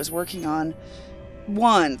case I was working on.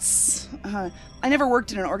 Once. I never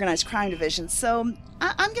worked in an organized crime division, so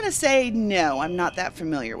I'm going to say no, I'm not that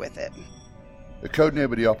familiar with it. The code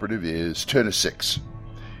name of the operative is Turner 6.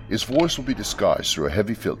 His voice will be disguised through a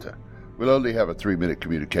heavy filter. We'll only have a 3-minute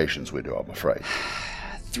communications window, I'm afraid.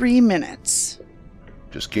 3 minutes.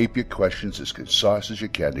 Just keep your questions as concise as you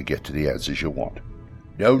can to get to the answers you want.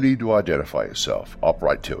 No need to identify yourself. Hop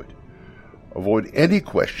right to it. Avoid any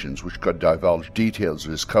questions which could divulge details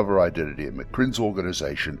of his cover identity in McCrin's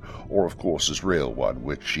organization, or of course his real one,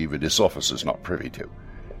 which even this officer's not privy to.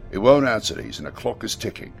 It won't answer these, and the clock is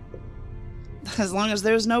ticking. As long as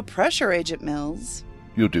there's no pressure, Agent Mills.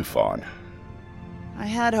 You'll do fine. I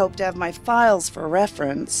had hoped to have my files for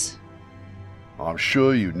reference. I'm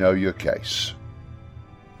sure you know your case.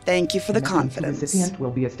 Thank you for the confidence. Recipient will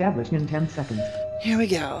be established in 10 seconds. Here we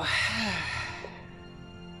go.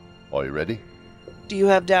 Are you ready? Do you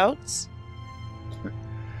have doubts?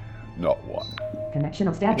 Not one. Connection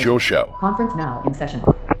established. It's your show. Conference now in session.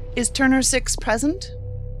 Is Turner 6 present?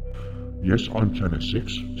 Yes, I'm Turner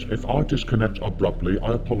 6. If I disconnect abruptly,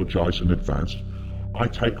 I apologize in advance. I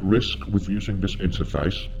take risk with using this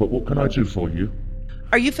interface, but what can I do for you?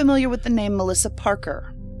 Are you familiar with the name Melissa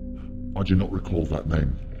Parker? I do not recall that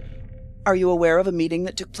name. Are you aware of a meeting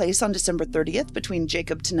that took place on December 30th between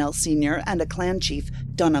Jacob Tennell Sr. and a clan chief,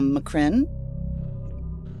 Dunham McCrin?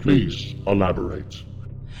 Please, elaborate.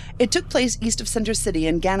 It took place east of Center City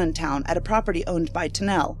in Gannontown at a property owned by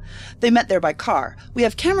Tennell. They met there by car. We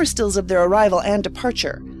have camera stills of their arrival and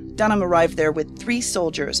departure. Dunham arrived there with 3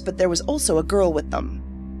 soldiers, but there was also a girl with them.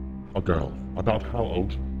 A girl? About how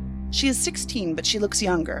old? She is 16, but she looks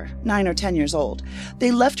younger, 9 or 10 years old.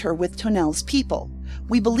 They left her with Tonnell's people.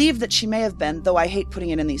 We believe that she may have been, though I hate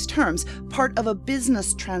putting it in these terms, part of a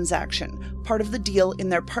business transaction, part of the deal in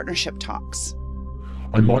their partnership talks.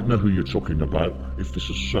 I might know who you're talking about, if this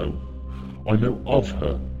is so. I know of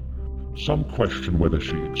her. Some question whether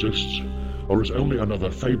she exists, or is only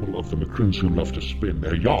another fable of the Macroons who love to spin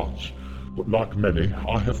their yarns. But like many,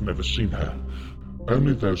 I have never seen her.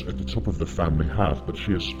 Only those at the top of the family have, but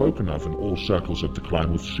she is spoken of in all circles of the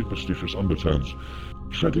clan with superstitious undertones.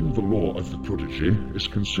 Treading the law of the prodigy is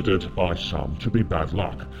considered by some to be bad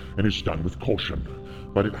luck, and is done with caution.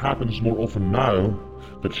 But it happens more often now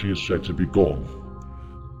that she is said to be gone.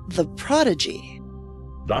 The prodigy?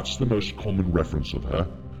 That's the most common reference of her.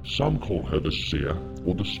 Some call her the seer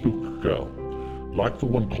or the spook girl. Like the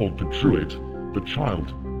one called the druid, the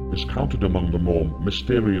child is counted among the more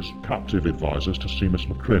mysterious captive advisors to Seamus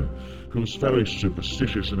Macrin, who is very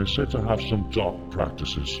superstitious and is said to have some dark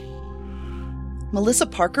practices. Melissa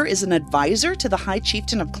Parker is an advisor to the High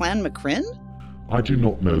Chieftain of Clan Macrin? I do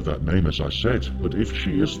not know that name, as I said, but if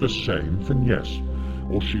she is the same, then yes,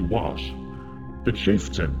 or she was. The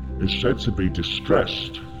chieftain is said to be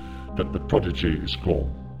distressed that the prodigy is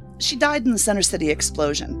gone. She died in the Center City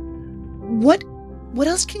explosion. What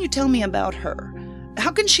else can you tell me about her?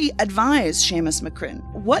 How can she advise Seamus Macrin?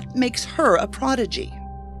 What makes her a prodigy?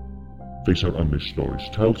 These are only stories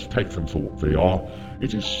told. Take them for what they are.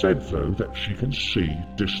 It is said, though, that she can see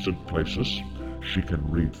distant places, she can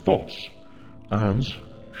read thoughts, and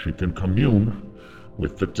she can commune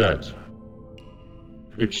with the dead.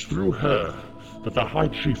 It's through her that the High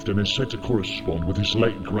Chieftain is said to correspond with his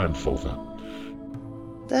late grandfather.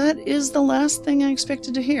 That is the last thing I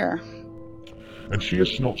expected to hear. And she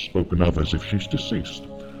is not spoken of as if she's deceased.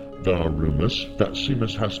 There are rumors that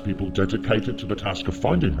Seamus has people dedicated to the task of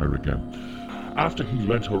finding her again. After he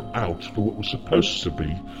lent her out for what was supposed to be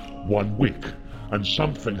 1 week, and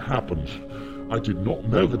something happened. I did not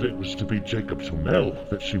know that it was to be Jacob Tunnel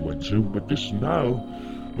that she went to, but this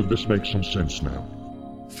makes some sense now.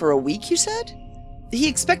 For a week, you said? He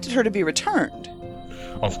expected her to be returned.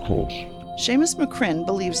 Of course. Seamus Macrin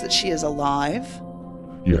believes that she is alive?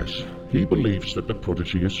 Yes, he believes that the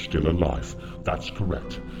prodigy is still alive. That's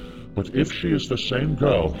correct. But if she's the same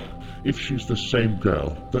girl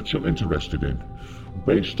that you're interested in,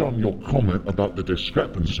 based on your comment about the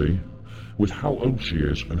discrepancy with how old she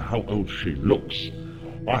is and how old she looks,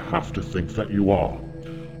 I have to think that you are.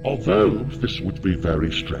 Although this would be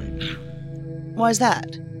very strange. Why is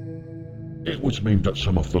that? It would mean that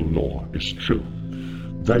some of the lore is true.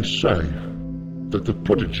 They say that the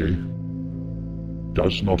prodigy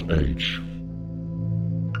does not age.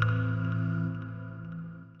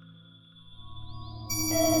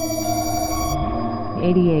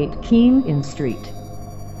 '88 King Street,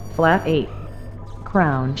 Flat 8,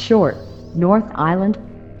 Crown Short, North Island,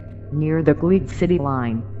 near the Glebe City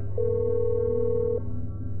line.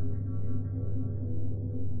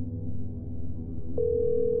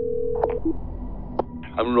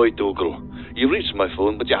 I'm Roy Dougal. You reached my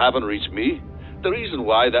phone, but you haven't reached me. The reason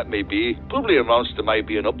why that may be probably amounts to my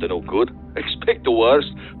being up to no good. Expect the worst,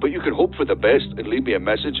 but you can hope for the best and leave me a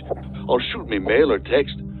message, or shoot me mail or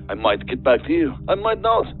text. I might get back to you. I might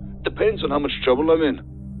not. Depends on how much trouble I'm in.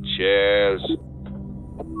 Cheers.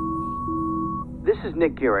 This is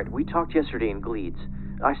Nick Garrett. We talked yesterday in Gleeds.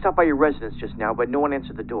 I stopped by your residence just now, but no one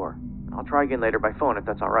answered the door. I'll try again later by phone if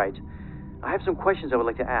that's all right. I have some questions I would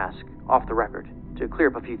like to ask, off the record, to clear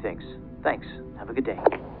up a few things. Thanks. Have a good day.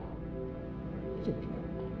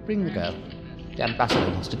 Bring the girl. The ambassador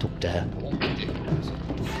wants to talk to her.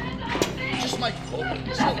 Just my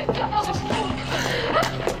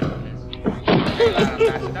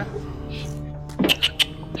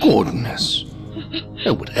Goodness.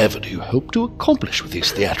 Now, whatever do you hope to accomplish with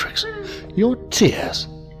these theatrics? Your tears,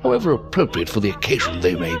 however appropriate for the occasion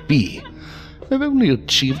they may be, have only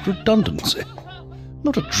achieved redundancy.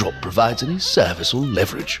 Not a drop provides any service or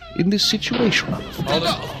leverage in this situation.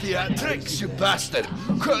 Theatrics, you bastard!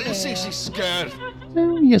 Can't you see she's scared?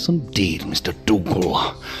 Oh, yes, indeed, Mr.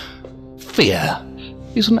 Dougal. Fear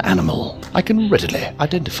is an animal I can readily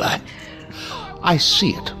identify. I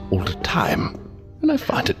see it all the time, and I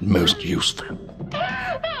find it most useful.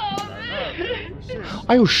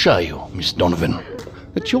 I assure you, Miss Donovan,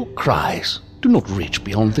 that your cries do not reach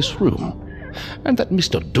beyond this room, and that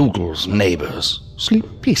Mr. Dougal's neighbors sleep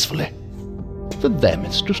peacefully. For them,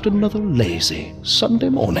 it's just another lazy Sunday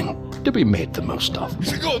morning to be made the most of.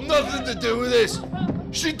 She got nothing to do with this.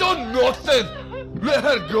 She done nothing. Let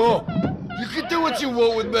her go. You can do what you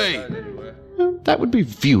want with me. That would be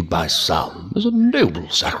viewed by some as a noble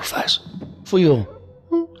sacrifice for your,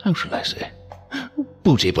 how shall I say,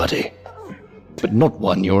 booty buddy. But not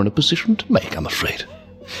one you're in a position to make, I'm afraid.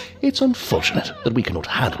 It's unfortunate that we cannot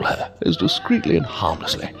handle her as discreetly and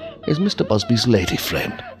harmlessly as Mr. Busby's lady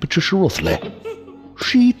friend, Patricia Rothley.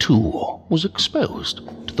 She, too, was exposed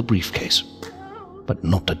to the briefcase, but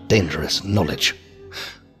not to dangerous knowledge.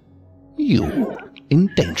 You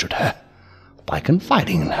endangered her by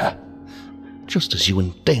confiding in her, just as you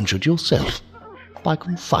endangered yourself by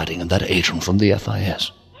confiding in that agent from the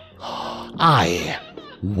FIS. I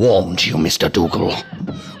warned you, Mr. Dougal.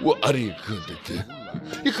 What are you going to do?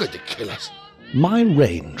 You're going to kill us. My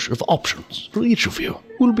range of options for each of you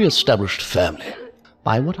will be established firmly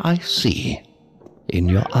by what I see in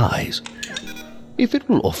your eyes. If it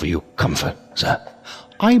will offer you comfort, sir,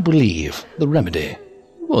 I believe the remedy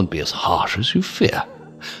won't be as harsh as you fear.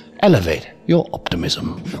 Elevate your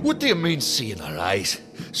optimism. What do you mean, see in our eyes?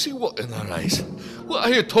 See what in our eyes? What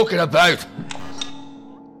are you talking about?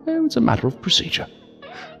 It's a matter of procedure.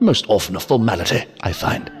 Most often a formality, I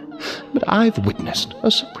find. But I've witnessed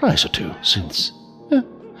a surprise or two since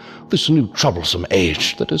this new troublesome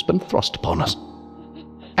age that has been thrust upon us.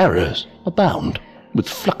 Errors abound with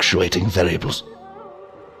fluctuating variables.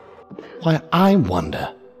 Why, I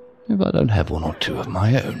wonder if I don't have one or two of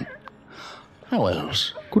my own. How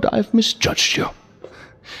else could I have misjudged you?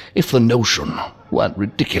 If the notion weren't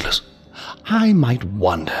ridiculous, I might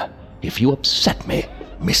wonder if you upset me,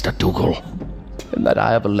 Mr. Dougal, and that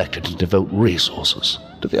I have elected to devote resources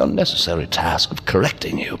to the unnecessary task of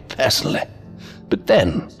correcting you personally. But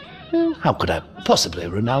then, how could I possibly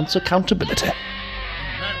renounce accountability?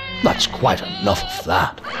 That's quite enough of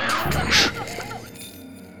that.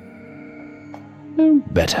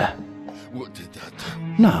 Better. What did that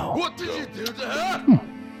do? Now. What did you do to her?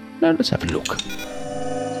 Now let's have a look.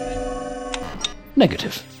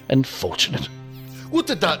 Negative and fortunate. What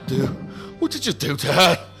did that do? What did you do to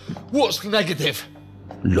her? What's negative?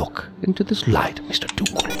 Look into this light, Mr.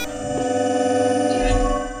 Dougal.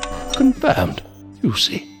 Confirmed, you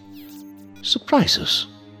see. Surprises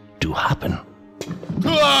do happen. Who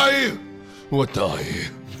are you? What are you?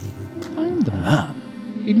 I'm the man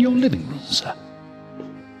in your living room, sir.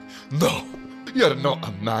 No, you're not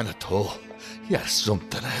a man at all. You're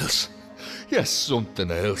something else. You're something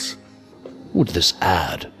else. Would this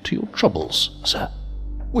add to your troubles, sir?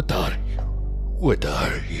 What are you? What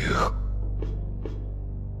are you?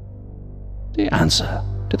 The answer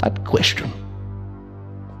to that question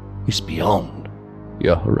is beyond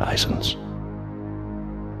your horizons.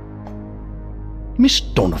 Miss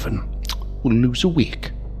Donovan will lose a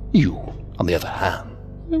week. You, on the other hand,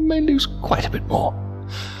 may lose quite a bit more,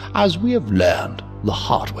 as we have learned the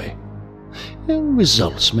hard way.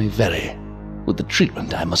 Results may vary with the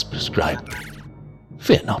treatment I must prescribe.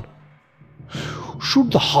 Fear not.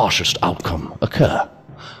 Should the harshest outcome occur,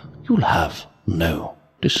 you'll have no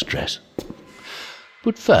distress.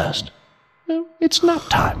 But first, it's nap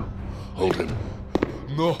time. Hold him.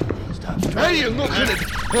 No. Hey, you're not gonna...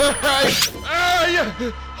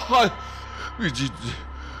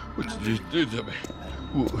 What did you do to me?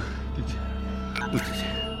 What did you...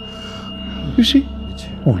 You see?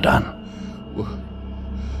 All done.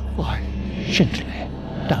 Why? Gently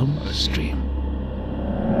down the stream.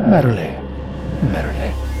 Merrily,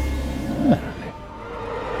 merrily, merrily.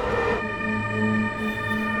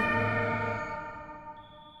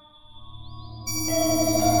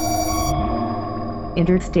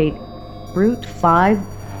 Interstate Route 5,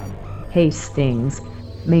 Hastings,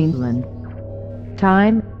 Mainland.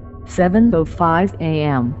 Time 7:05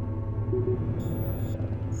 a.m.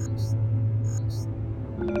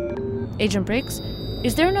 Agent Briggs,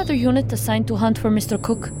 is there another unit assigned to hunt for Mr.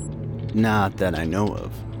 Cook? Not that I know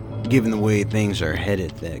of. Given the way things are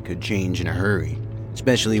headed, that could change in a hurry,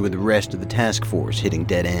 especially with the rest of the task force hitting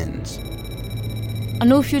dead ends. A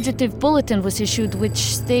new fugitive bulletin was issued which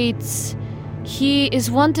states he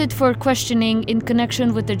is wanted for questioning in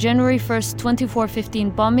connection with the January 1st,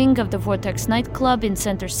 2415 bombing of the Vortex nightclub in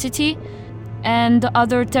Center City and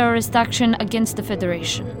other terrorist action against the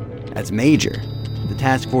Federation. That's major. The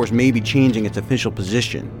task force may be changing its official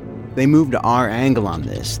position. If they move to our angle on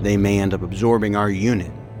this, they may end up absorbing our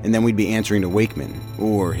unit, and then we'd be answering to Wakeman,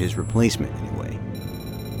 or his replacement anyway.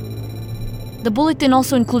 The bulletin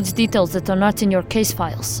also includes details that are not in your case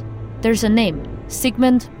files. There's a name,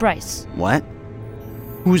 Sigmund Bryce. What?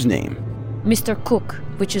 Whose name? Mr. Cook,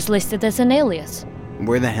 which is listed as an alias.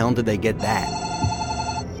 Where the hell did they get that?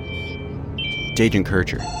 It's Agent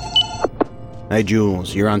Kircher. Hi,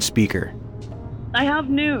 Jules. You're on speaker. I have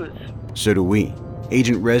news. So do we.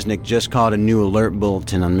 Agent Resnick just caught a new alert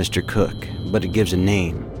bulletin on Mr. Cook, but it gives a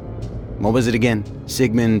name. What was it again?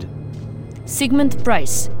 Sigmund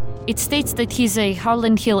Bryce. It states that he's a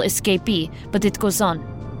Harlan Hill escapee, but it goes on.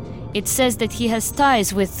 It says that he has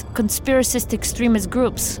ties with conspiracist extremist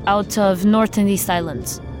groups out of North and East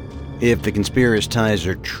Islands. If the conspiracy ties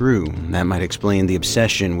are true, that might explain the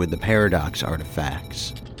obsession with the paradox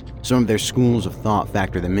artifacts. Some of their schools of thought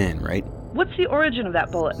factor them in, right? What's the origin of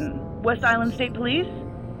that bulletin? West Island State Police?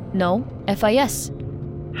 No, FIS.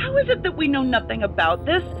 How is it that we know nothing about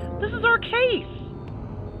this? This is our case.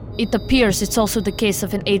 It appears it's also the case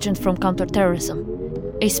of an agent from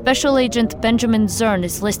counterterrorism. A special agent, Benjamin Zern,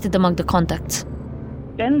 is listed among the contacts.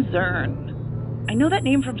 Ben Zern. I know that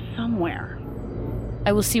name from somewhere.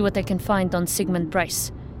 I will see what I can find on Sigmund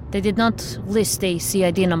Bryce. They did not list a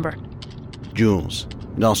CID number. Jules,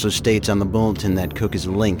 it also states on the bulletin that Cook is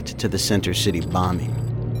linked to the Center City bombing.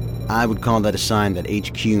 I would call that a sign that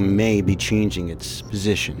HQ may be changing its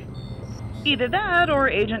position. Either that, or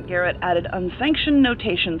Agent Garrett added unsanctioned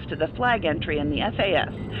notations to the flag entry in the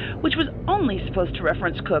FAS, which was only supposed to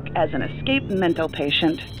reference Cook as an escaped mental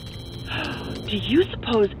patient. Do you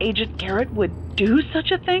suppose Agent Garrett would do such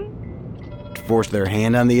a thing? To force their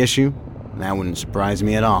hand on the issue? That wouldn't surprise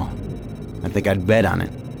me at all. I think I'd bet on it.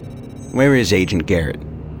 Where is Agent Garrett?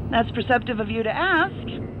 That's perceptive of you to ask.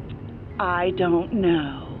 I don't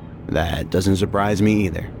know. That doesn't surprise me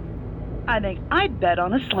either. I think I'd bet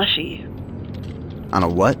on a slushie. On a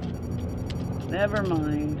what? Never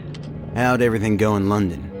mind. How'd everything go in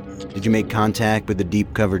London? Did you make contact with the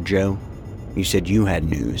deep cover Joe? You said you had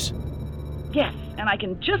news. Yes, and I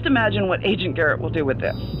can just imagine what Agent Garrett will do with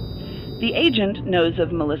this. The agent knows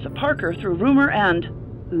of Melissa Parker through rumor and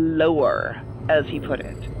lore, as he put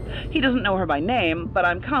it. He doesn't know her by name, but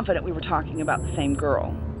I'm confident we were talking about the same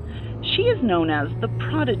girl. She is known as the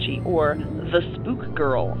Prodigy, or the Spook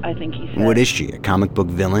Girl, I think he said. What is she, a comic book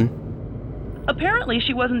villain? Apparently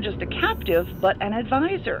she wasn't just a captive, but an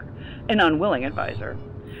advisor. An unwilling advisor.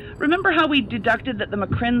 Remember how we deducted that the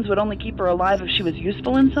McCrins would only keep her alive if she was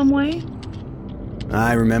useful in some way?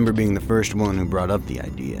 I remember being the first one who brought up the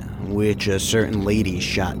idea, which a certain lady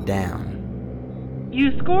shot down.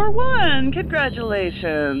 You score 1!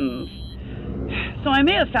 Congratulations! So I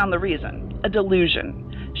may have found the reason. A delusion.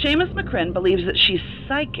 Seamus McCrin believes that she's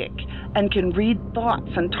psychic and can read thoughts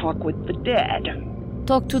and talk with the dead.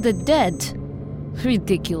 Talk to the dead?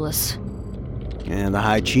 Ridiculous. And the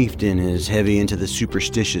High Chieftain is heavy into the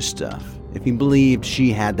superstitious stuff. If he believed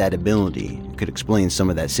she had that ability, it could explain some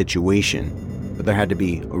of that situation. But there had to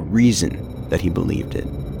be a reason that he believed it.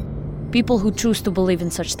 People who choose to believe in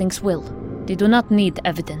such things will. They do not need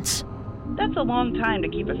evidence. That's a long time to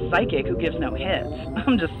keep a psychic who gives no hints.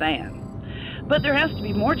 I'm just saying. But there has to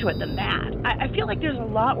be more to it than that. I feel like there's a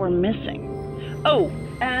lot we're missing. Oh,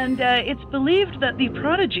 and it's believed that the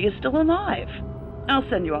Prodigy is still alive. I'll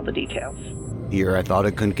send you all the details. Here, I thought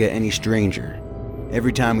it couldn't get any stranger.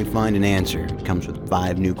 Every time we find an answer, it comes with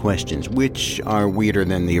 5 new questions, which are weirder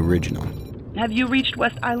than the original. Have you reached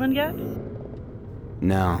West Island yet?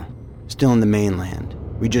 No. Still in the mainland.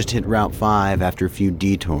 We just hit Route 5 after a few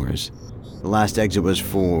detours. The last exit was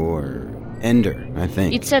for Ender, I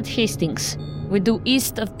think. It's at Hastings. We due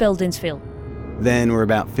east of Beldinsville. Then we're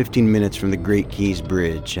about 15 minutes from the Great Keys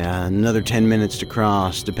Bridge. Another 10 minutes to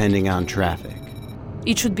cross, depending on traffic.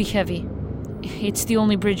 It should be heavy. It's the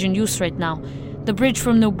only bridge in use right now. The bridge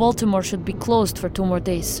from New Baltimore should be closed for 2 more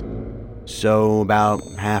days. So, about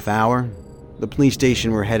half hour? The police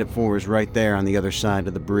station we're headed for is right there on the other side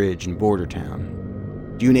of the bridge in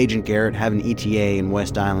Bordertown. Do you and Agent Garrett have an ETA in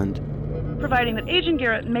West Island? Providing that Agent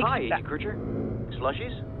Garrett makes Hi, it back. Agent Crutcher.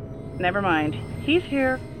 Slushies? Never mind. He's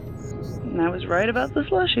here. And I was right about the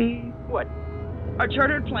slushie. What? Our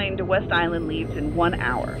chartered plane to West Island leaves in 1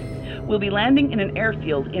 hour. We'll be landing in an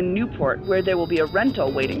airfield in Newport where there will be a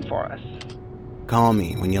rental waiting for us. Call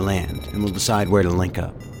me when you land, and we'll decide where to link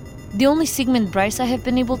up. The only Sigmund Bryce I have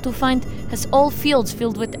been able to find has all fields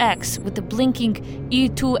filled with X, with the blinking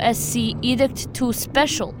E2SC Edict 2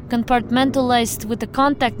 Special, compartmentalized with the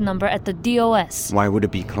contact number at the DOS. Why would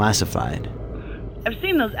it be classified? I've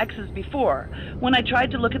seen those X's before, when I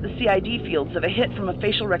tried to look at the CID fields of a hit from a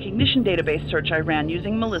facial recognition database search I ran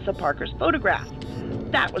using Melissa Parker's photograph.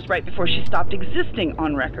 That was right before she stopped existing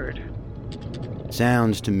on record.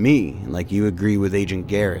 Sounds to me like you agree with Agent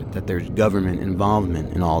Garrett that there's government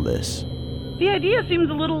involvement in all this. The idea seems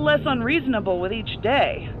a little less unreasonable with each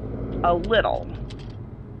day. A little.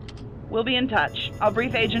 We'll be in touch. I'll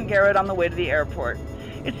brief Agent Garrett on the way to the airport.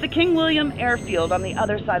 It's the King William Airfield on the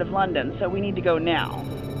other side of London, so we need to go now.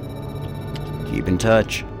 Keep in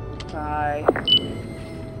touch. Bye.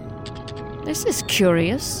 This is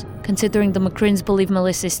curious, considering the McCrins believe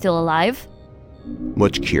Melissa is still alive.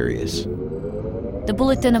 What's curious? The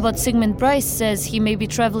bulletin about Sigmund Bryce says he may be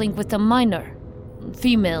traveling with a minor.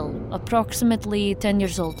 Female, approximately 10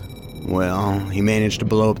 years old. Well, he managed to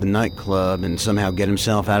blow up the nightclub and somehow get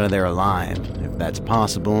himself out of there alive. If that's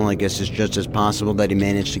possible, I guess it's just as possible that he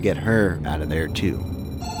managed to get her out of there too.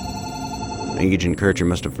 Agent Kircher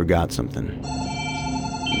must have forgot something.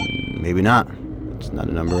 Maybe not. It's not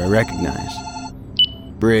a number I recognize.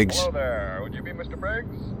 Briggs. Hello there. Would you be Mr.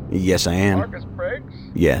 Briggs? Yes, I am. Marcus Briggs?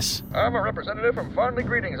 Yes. I'm a representative from Fondly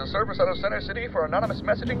Greetings, a service out of Center City for anonymous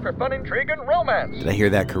messaging for fun, intrigue, and romance. Did I hear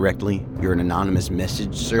that correctly? You're an anonymous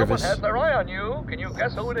message service? Someone has their eye on you. Can you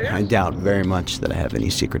guess who it is? I doubt very much that I have any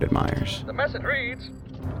secret admirers. The message reads...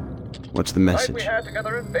 What's the The message? night we had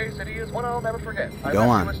together in Bay City is one I'll never forget. Go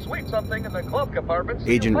on. I left you a sweet something in the glove compartment. So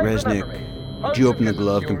Agent you might Resnick, remember me. did you open the Hugs and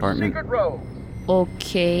glove kisses, compartment? your secret row.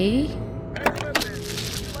 Okay.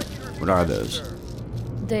 What are those?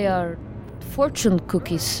 They are fortune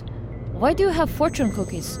cookies. Why do you have fortune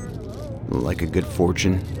cookies? Like a good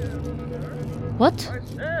fortune? What?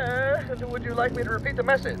 Would you like me to repeat the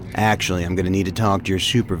message? Actually, I'm gonna need to talk to your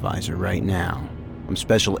supervisor right now. I'm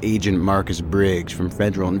Special Agent Marcus Briggs from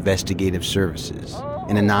Federal Investigative Services.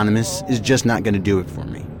 An anonymous is just not gonna do it for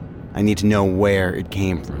me. I need to know where it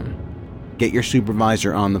came from. Get your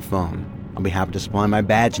supervisor on the phone. I'll be happy to supply my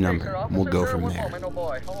badge number, and we'll go from there.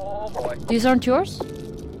 These aren't yours?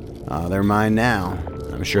 They're mine now.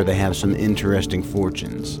 I'm sure they have some interesting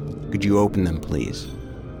fortunes. Could you open them, please?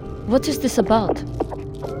 What is this about?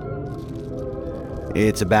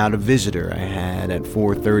 It's about a visitor I had at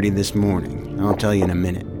 4:30 this morning. I'll tell you in a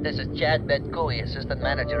minute. This is Chad Bedcooley, Assistant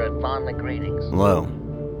Manager at Fondly Greetings. Hello.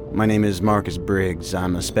 My name is Marcus Briggs.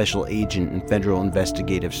 I'm a special agent in Federal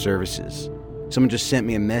Investigative Services. Someone just sent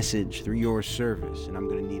me a message through your service, and I'm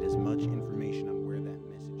going to need as much information on where that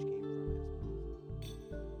message came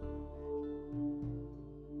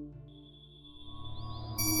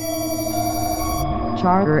from.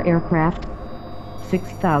 Charter aircraft.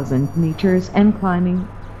 6,000 meters and climbing.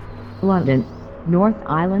 London, North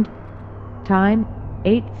Island. Time,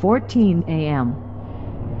 8:14 a.m.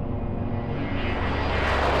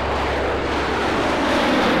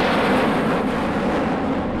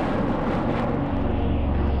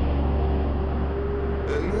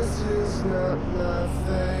 And this is not my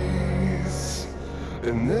face,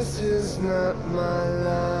 and this is not my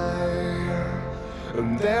life,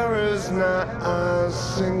 and there is not a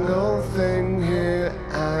single thing here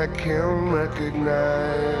I can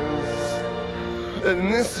recognize.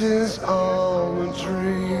 And this is all a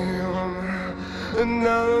dream, and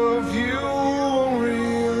none of you are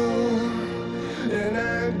real, and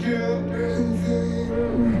I do everything,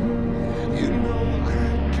 you know I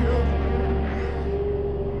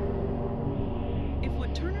do. If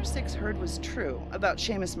what Turner 6 heard was true about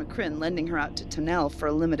Seamus McCrin lending her out to Tonnell for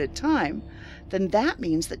a limited time, then that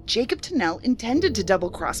means that Jacob Tonnell intended to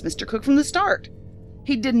double-cross Mr. Cook from the start.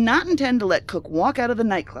 He did not intend to let Cook walk out of the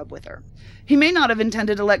nightclub with her. He may not have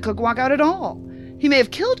intended to let Cook walk out at all. He may have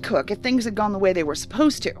killed Cook if things had gone the way they were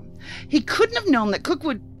supposed to. He couldn't have known that Cook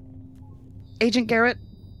would... Agent Garrett,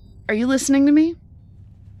 are you listening to me?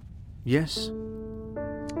 Yes.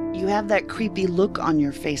 You have that creepy look on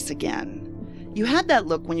your face again. You had that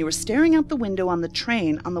look when you were staring out the window on the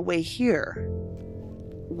train on the way here.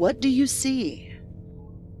 What do you see?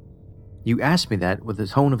 You asked me that with the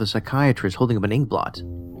tone of a psychiatrist holding up an inkblot.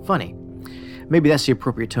 Funny. Maybe that's the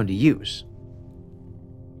appropriate tone to use.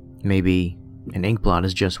 Maybe an inkblot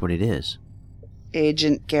is just what it is.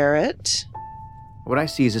 Agent Garrett? What I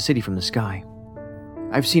see is a city from the sky.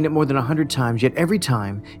 I've seen it more than 100 times, yet every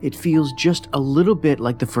time it feels just a little bit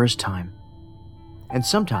like the first time. And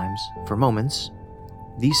sometimes, for moments,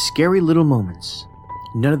 these scary little moments,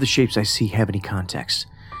 none of the shapes I see have any context.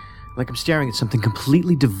 Like I'm staring at something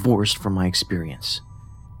completely divorced from my experience.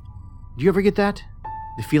 Do you ever get that?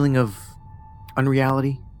 The feeling of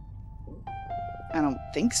unreality? I don't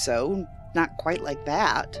think so. Not quite like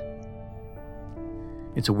that.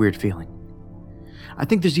 It's a weird feeling. I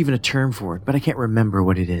think there's even a term for it, but I can't remember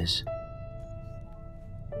what it is.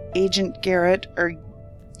 Agent Garrett, are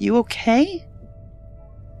you okay?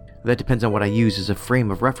 That depends on what I use as a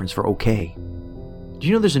frame of reference for okay. Do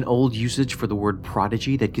you know there's an old usage for the word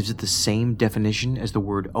prodigy that gives it the same definition as the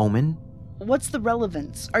word omen? What's the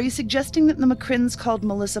relevance? Are you suggesting that the McCrins called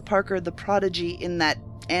Melissa Parker the prodigy in that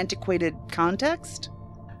antiquated context?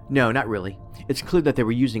 No, not really. It's clear that they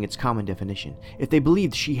were using its common definition, if they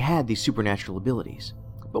believed she had these supernatural abilities.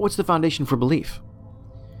 But what's the foundation for belief?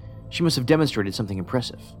 She must have demonstrated something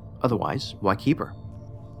impressive. Otherwise, why keep her?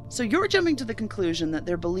 So you're jumping to the conclusion that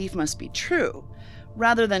their belief must be true,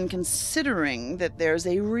 rather than considering that there's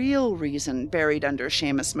a real reason buried under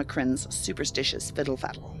Seamus McCrin's superstitious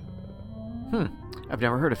fiddle-faddle. I've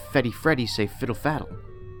never heard a Fetty Freddy say fiddle-faddle.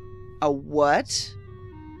 A what?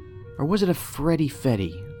 Or was it a Freddy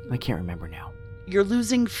Fetty? I can't remember now. You're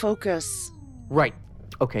losing focus. Right.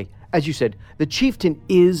 Okay. As you said, the chieftain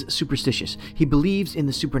is superstitious. He believes in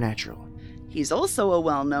the supernatural. He's also a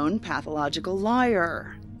well-known pathological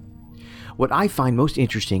liar. What I find most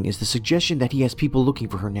interesting is the suggestion that he has people looking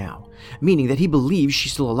for her now, meaning that he believes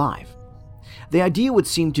she's still alive. The idea would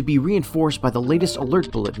seem to be reinforced by the latest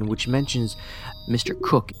alert bulletin, which mentions Mr.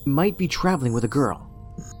 Cook might be traveling with a girl.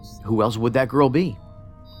 Who else would that girl be?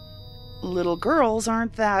 Little girls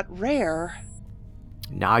aren't that rare.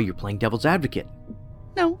 Now you're playing devil's advocate.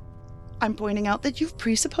 No, I'm pointing out that you've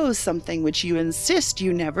presupposed something which you insist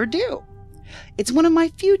you never do. It's one of my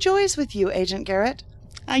few joys with you, Agent Garrett.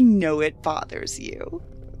 I know it bothers you.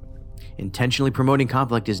 Intentionally promoting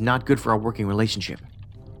conflict is not good for our working relationship.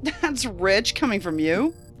 That's rich coming from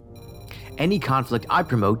you. Any conflict I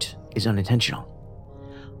promote is unintentional.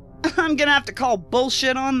 I'm gonna have to call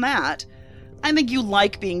bullshit on that. I think you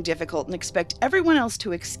like being difficult and expect everyone else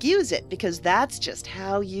to excuse it because that's just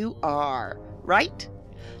how you are, right?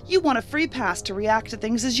 You want a free pass to react to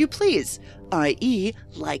things as you please, i.e.,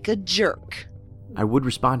 like a jerk. I would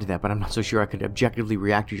respond to that, but I'm not so sure I could objectively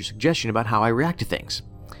react to your suggestion about how I react to things.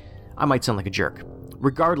 I might sound like a jerk.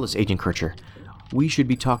 Regardless, Agent Kircher, we should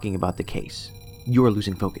be talking about the case. You're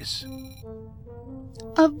losing focus.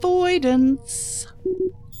 Avoidance.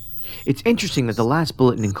 It's interesting that the last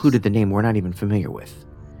bulletin included the name we're not even familiar with.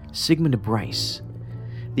 Sigmund Bryce.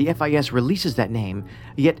 The FIS releases that name,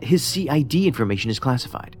 yet his CID information is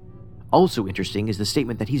classified. Also interesting is the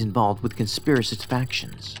statement that he's involved with conspiracist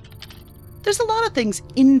factions. There's a lot of things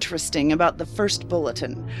interesting about the first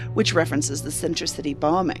bulletin, which references the Center City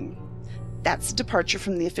bombing. That's a departure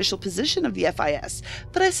from the official position of the FIS,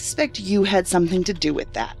 but I suspect you had something to do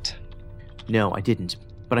with that. No, I didn't,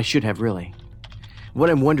 but I should have really. What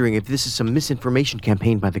I'm wondering if this is some misinformation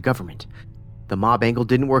campaign by the government. The mob angle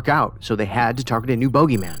didn't work out, so they had to target a new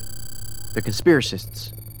bogeyman. The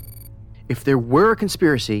conspiracists. If there were a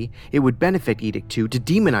conspiracy, it would benefit Edict 2 to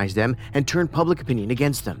demonize them and turn public opinion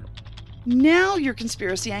against them. Now your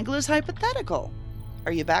conspiracy angle is hypothetical.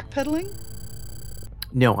 Are you backpedaling?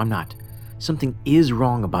 No, I'm not. Something is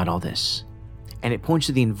wrong about all this, and it points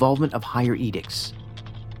to the involvement of higher edicts.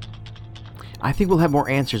 I think we'll have more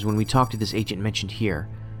answers when we talk to this agent mentioned here.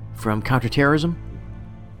 From counterterrorism,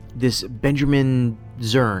 this Benjamin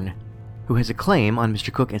Zern, who has a claim on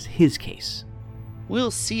Mr. Cook as his case.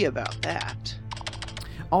 We'll see about that.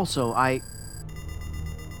 Also,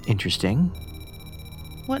 Interesting.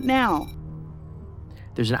 What now?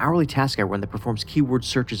 There's an hourly task I run that performs keyword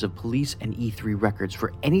searches of police and E3 records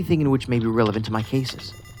for anything in which may be relevant to my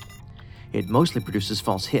cases. It mostly produces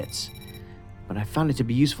false hits, but I've found it to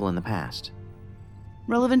be useful in the past.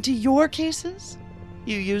 Relevant to your cases?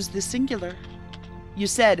 You used the singular. You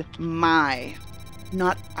said my,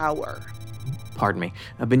 not our. Pardon me.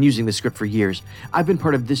 I've been using this script for years. I've been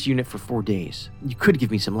part of this unit for 4 days. You could give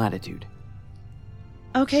me some latitude.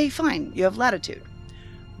 Okay, fine. You have latitude.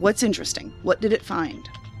 What's interesting? What did it find?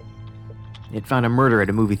 It found a murder at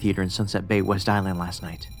a movie theater in Sunset Bay, West Island last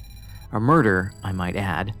night. A murder, I might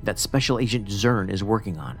add, that Special Agent Zern is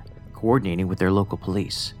working on, coordinating with their local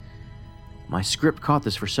police. My script caught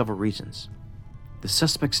this for several reasons. The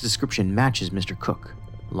suspect's description matches Mr. Cook.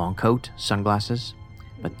 Long coat, sunglasses.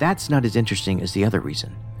 But that's not as interesting as the other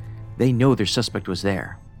reason. They know their suspect was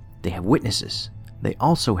there. They have witnesses. They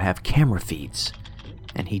also have camera feeds.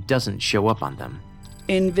 And he doesn't show up on them.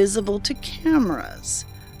 Invisible to cameras.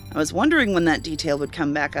 I was wondering when that detail would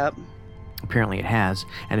come back up. Apparently it has,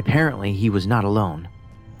 and apparently he was not alone.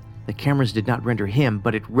 The cameras did not render him,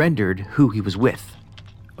 but it rendered who he was with.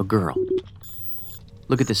 A girl.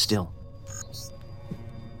 Look at this still.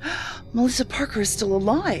 Melissa Parker is still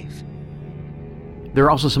alive. There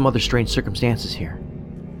are also some other strange circumstances here.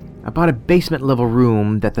 I bought a basement-level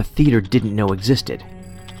room that the theater didn't know existed.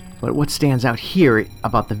 But what stands out here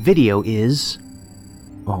about the video is...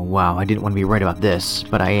 Oh wow, I didn't want to be right about this,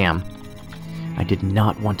 but I am. I did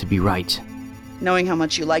not want to be right. Knowing how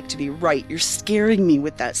much you like to be right, you're scaring me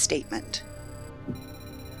with that statement.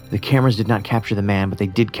 The cameras did not capture the man, but they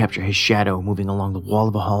did capture his shadow moving along the wall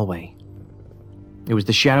of a hallway. It was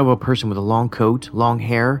the shadow of a person with a long coat, long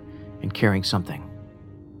hair, and carrying something.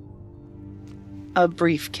 A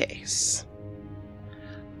briefcase.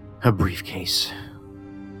 A briefcase.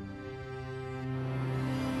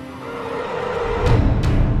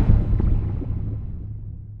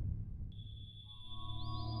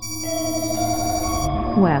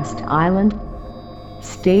 West Island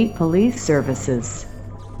State Police Services,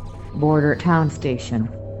 Border Town Station.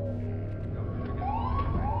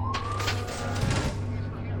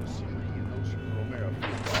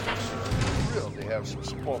 Thrilled to have some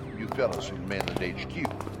support from you from mainland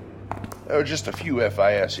HQ. There were just a few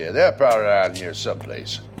FIS here. They're probably around here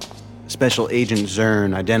someplace. Special Agent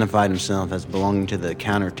Zern identified himself as belonging to the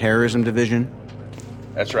Counterterrorism Division?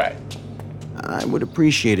 That's right. I would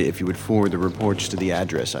appreciate it if you would forward the reports to the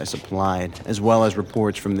address I supplied, as well as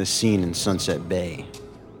reports from this scene in Sunset Bay.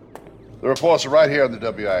 The reports are right here on the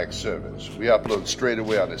WIX servers. We upload straight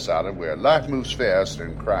away on this island where life moves faster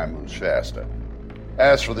and crime moves faster.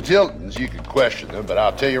 As for the Tiltons, you can question them, but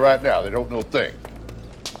I'll tell you right now, they don't know a thing.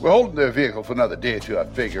 We're holding their vehicle for another day or two, I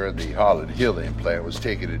figure, and the Harlan Hill implant was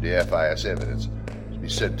taken into FIS evidence. To be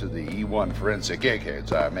sent to the E1 forensic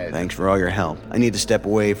eggheads, I imagine. Thanks for all your help. I need to step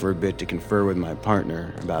away for a bit to confer with my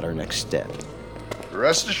partner about our next step.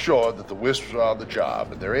 Rest assured that the Wisps are on the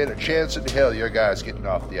job, and there ain't a chance in hell your guy's getting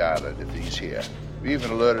off the island if he's here. We even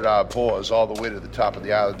alerted our boys all the way to the top of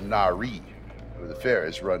the island in Nari, where the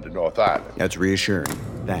ferries run to North Island. That's reassuring.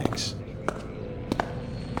 Thanks.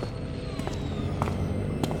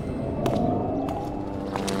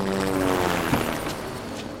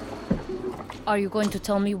 Are you going to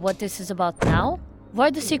tell me what this is about now? Why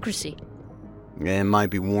the secrecy? It might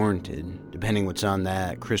be warranted, depending what's on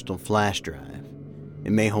that crystal flash drive.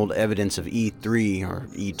 It may hold evidence of E3 or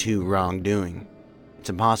E2 wrongdoing. It's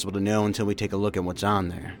impossible to know until we take a look at what's on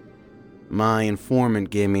there. My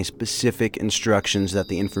informant gave me specific instructions that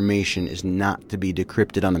the information is not to be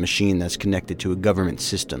decrypted on a machine that's connected to a government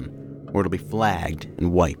system, or it'll be flagged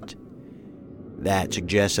and wiped. That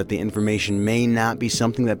suggests that the information may not be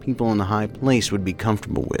something that people in a high place would be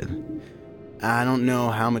comfortable with. I don't know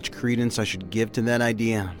how much credence I should give to that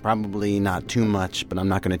idea. Probably not too much, but I'm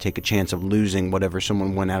not going to take a chance of losing whatever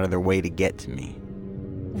someone went out of their way to get to me.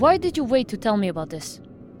 Why did you wait to tell me about this?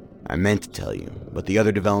 I meant to tell you, but the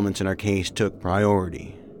other developments in our case took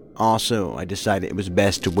priority. Also, I decided it was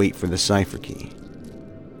best to wait for the cipher key.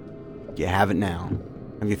 You have it now.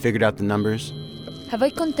 Have you figured out the numbers? Have I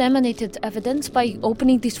contaminated evidence by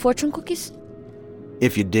opening these fortune cookies?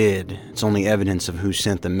 If you did, it's only evidence of who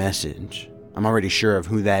sent the message. I'm already sure of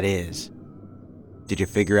who that is. Did you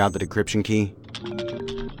figure out the decryption key?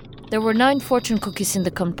 There were 9 fortune cookies in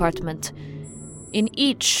the compartment. In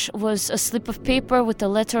each was a slip of paper with a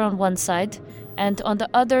letter on one side, and on the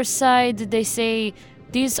other side they say,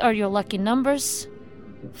 "These are your lucky numbers,"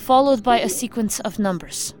 followed by a sequence of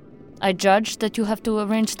numbers. I judge that you have to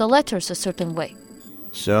arrange the letters a certain way.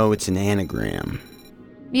 So it's an anagram.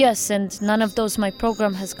 Yes, and none of those my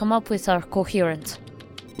program has come up with are coherent.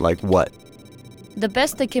 Like what? The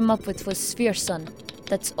best I came up with was Sphere Sun.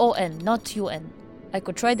 That's O-N, not U-N. I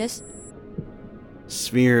could try this.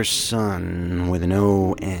 Sphere Sun with an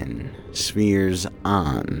O-N. Spheres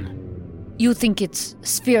on. You think it's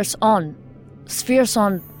Spheres on. Spheres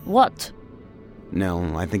on what?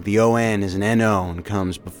 No, I think the O-N is an N-O and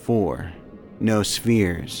comes before. No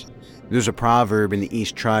spheres. There's a proverb in the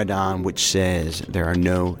East Tridon which says there are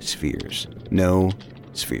no spheres. No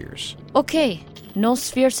spheres. Okay, no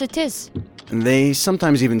spheres it is. They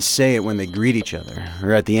sometimes even say it when they greet each other,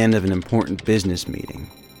 or at the end of an important business meeting.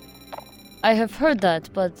 I have heard that,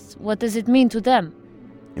 but what does it mean to them?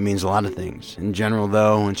 It means a lot of things. In general,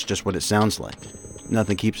 though, it's just what it sounds like.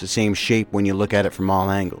 Nothing keeps the same shape when you look at it from all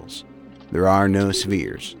angles. There are no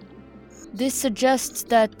spheres. This suggests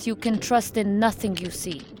that you can trust in nothing you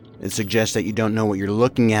see. It suggests that you don't know what you're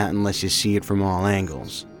looking at unless you see it from all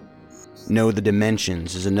angles. Know the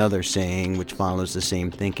dimensions is another saying which follows the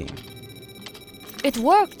same thinking. It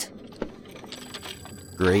worked!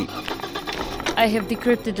 Great. I have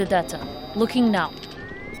decrypted the data. Looking now.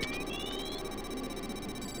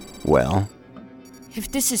 Well?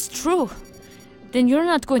 If this is true, then you're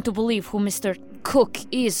not going to believe who Mr. Cook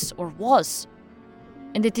is or was.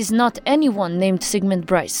 And it is not anyone named Sigmund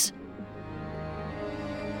Bryce.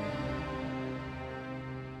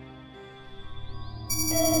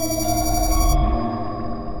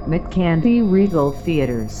 McCandy Regal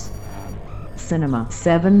Theaters. Cinema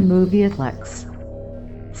 7 Movieplex.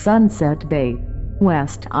 Sunset Bay,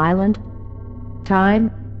 West Island.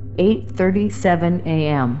 Time, 8:37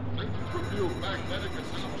 a.m. You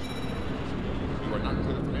are not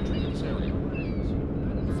cleared from entering this area.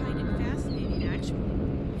 I find it fascinating,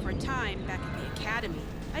 actually. For a time, back at the academy,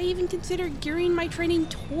 I even considered gearing my training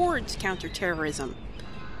towards counterterrorism.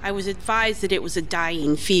 I was advised that it was a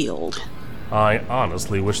dying field. I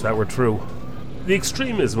honestly wish that were true. The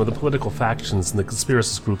extremism of the political factions and the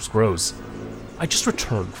conspiracist groups grows. I just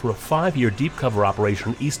returned from a 5-year deep cover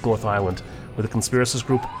operation East North Island with a conspiracist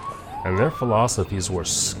group, and their philosophies were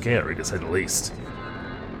scary to say the least.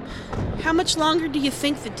 How much longer do you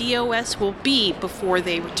think the DOS will be before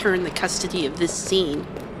they return the custody of this scene?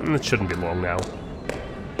 It shouldn't be long now.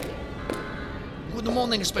 Good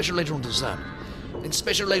morning, Special Agent Design. And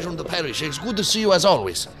Special Agent the Parish, it's good to see you as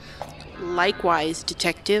always. Likewise,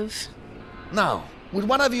 Detective. Now, would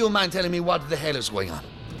one of you mind telling me what the hell is going on?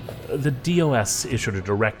 The DOS issued a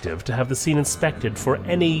directive to have the scene inspected for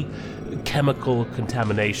any chemical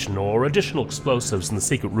contamination or additional explosives in the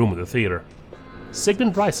secret room of the theater.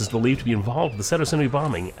 Sigmund Bryce is believed to be involved with the Center City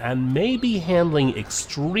bombing and may be handling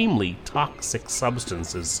extremely toxic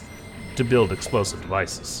substances to build explosive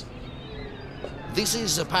devices. This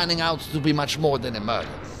is panning out to be much more than a murder.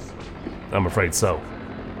 I'm afraid so.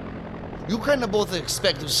 You can both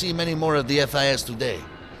expect to see many more of the FIS today.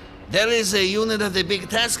 There is a unit of the big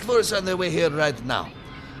task force on their way here right now.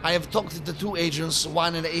 I have talked to the two agents,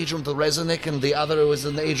 one an agent to Resnick and the other was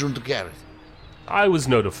an agent to Garrett. I was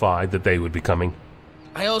notified that they would be coming.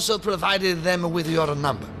 I also provided them with your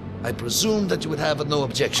number. I presume that you would have no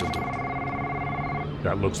objection to it.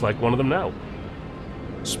 That looks like one of them now.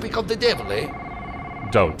 Speak of the devil, eh?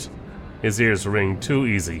 Don't. His ears ring too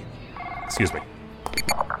easy. Excuse me.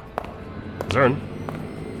 Zern.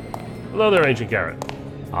 Hello there, Agent Garrett.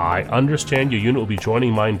 I understand your unit will be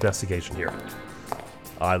joining my investigation here.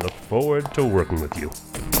 I look forward to working with you.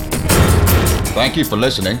 Thank you for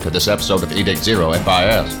listening to this episode of Edict 0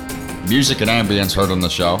 FIS. Music and ambience heard on the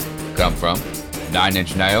show come from 9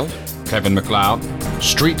 Inch Nails, Kevin MacLeod,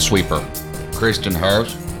 Street Sweeper, Kristen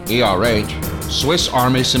Hurst, ERH, Swiss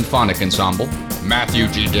Army Symphonic Ensemble, Matthew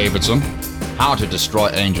G. Davidson, How to Destroy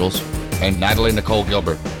Angels, and Natalie Nicole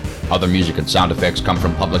Gilbert. Other music and sound effects come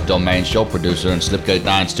from Public Domain show producer and Slipgate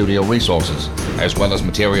 9 studio resources, as well as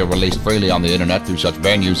material released freely on the internet through such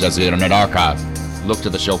venues as the Internet Archive. Look to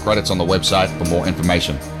the show credits on the website for more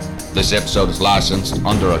information. This episode is licensed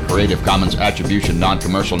under a Creative Commons Attribution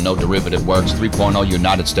Non-Commercial No Derivative Works 3.0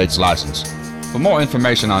 United States license. For more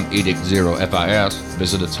information on Edict 0 FIS,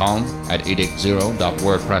 visit its home at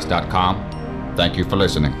edict0.wordpress.com. Thank you for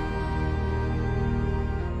listening.